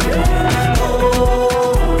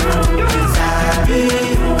 oh, sabi,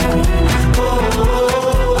 oh,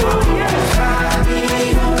 sabi,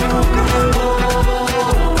 oh,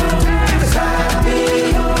 sabi,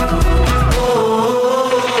 oh.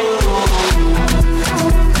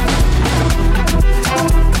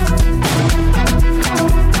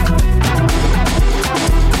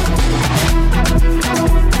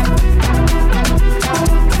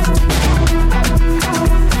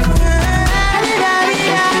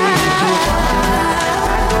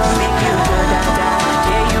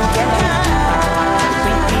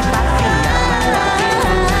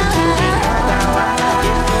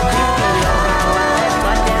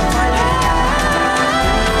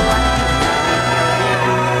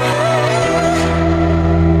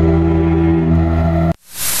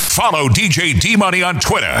 Follow DJ D-Money on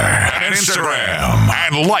Twitter and Instagram.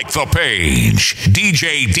 And like the page,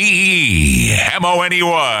 DJ D-Money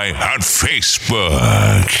on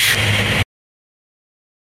Facebook.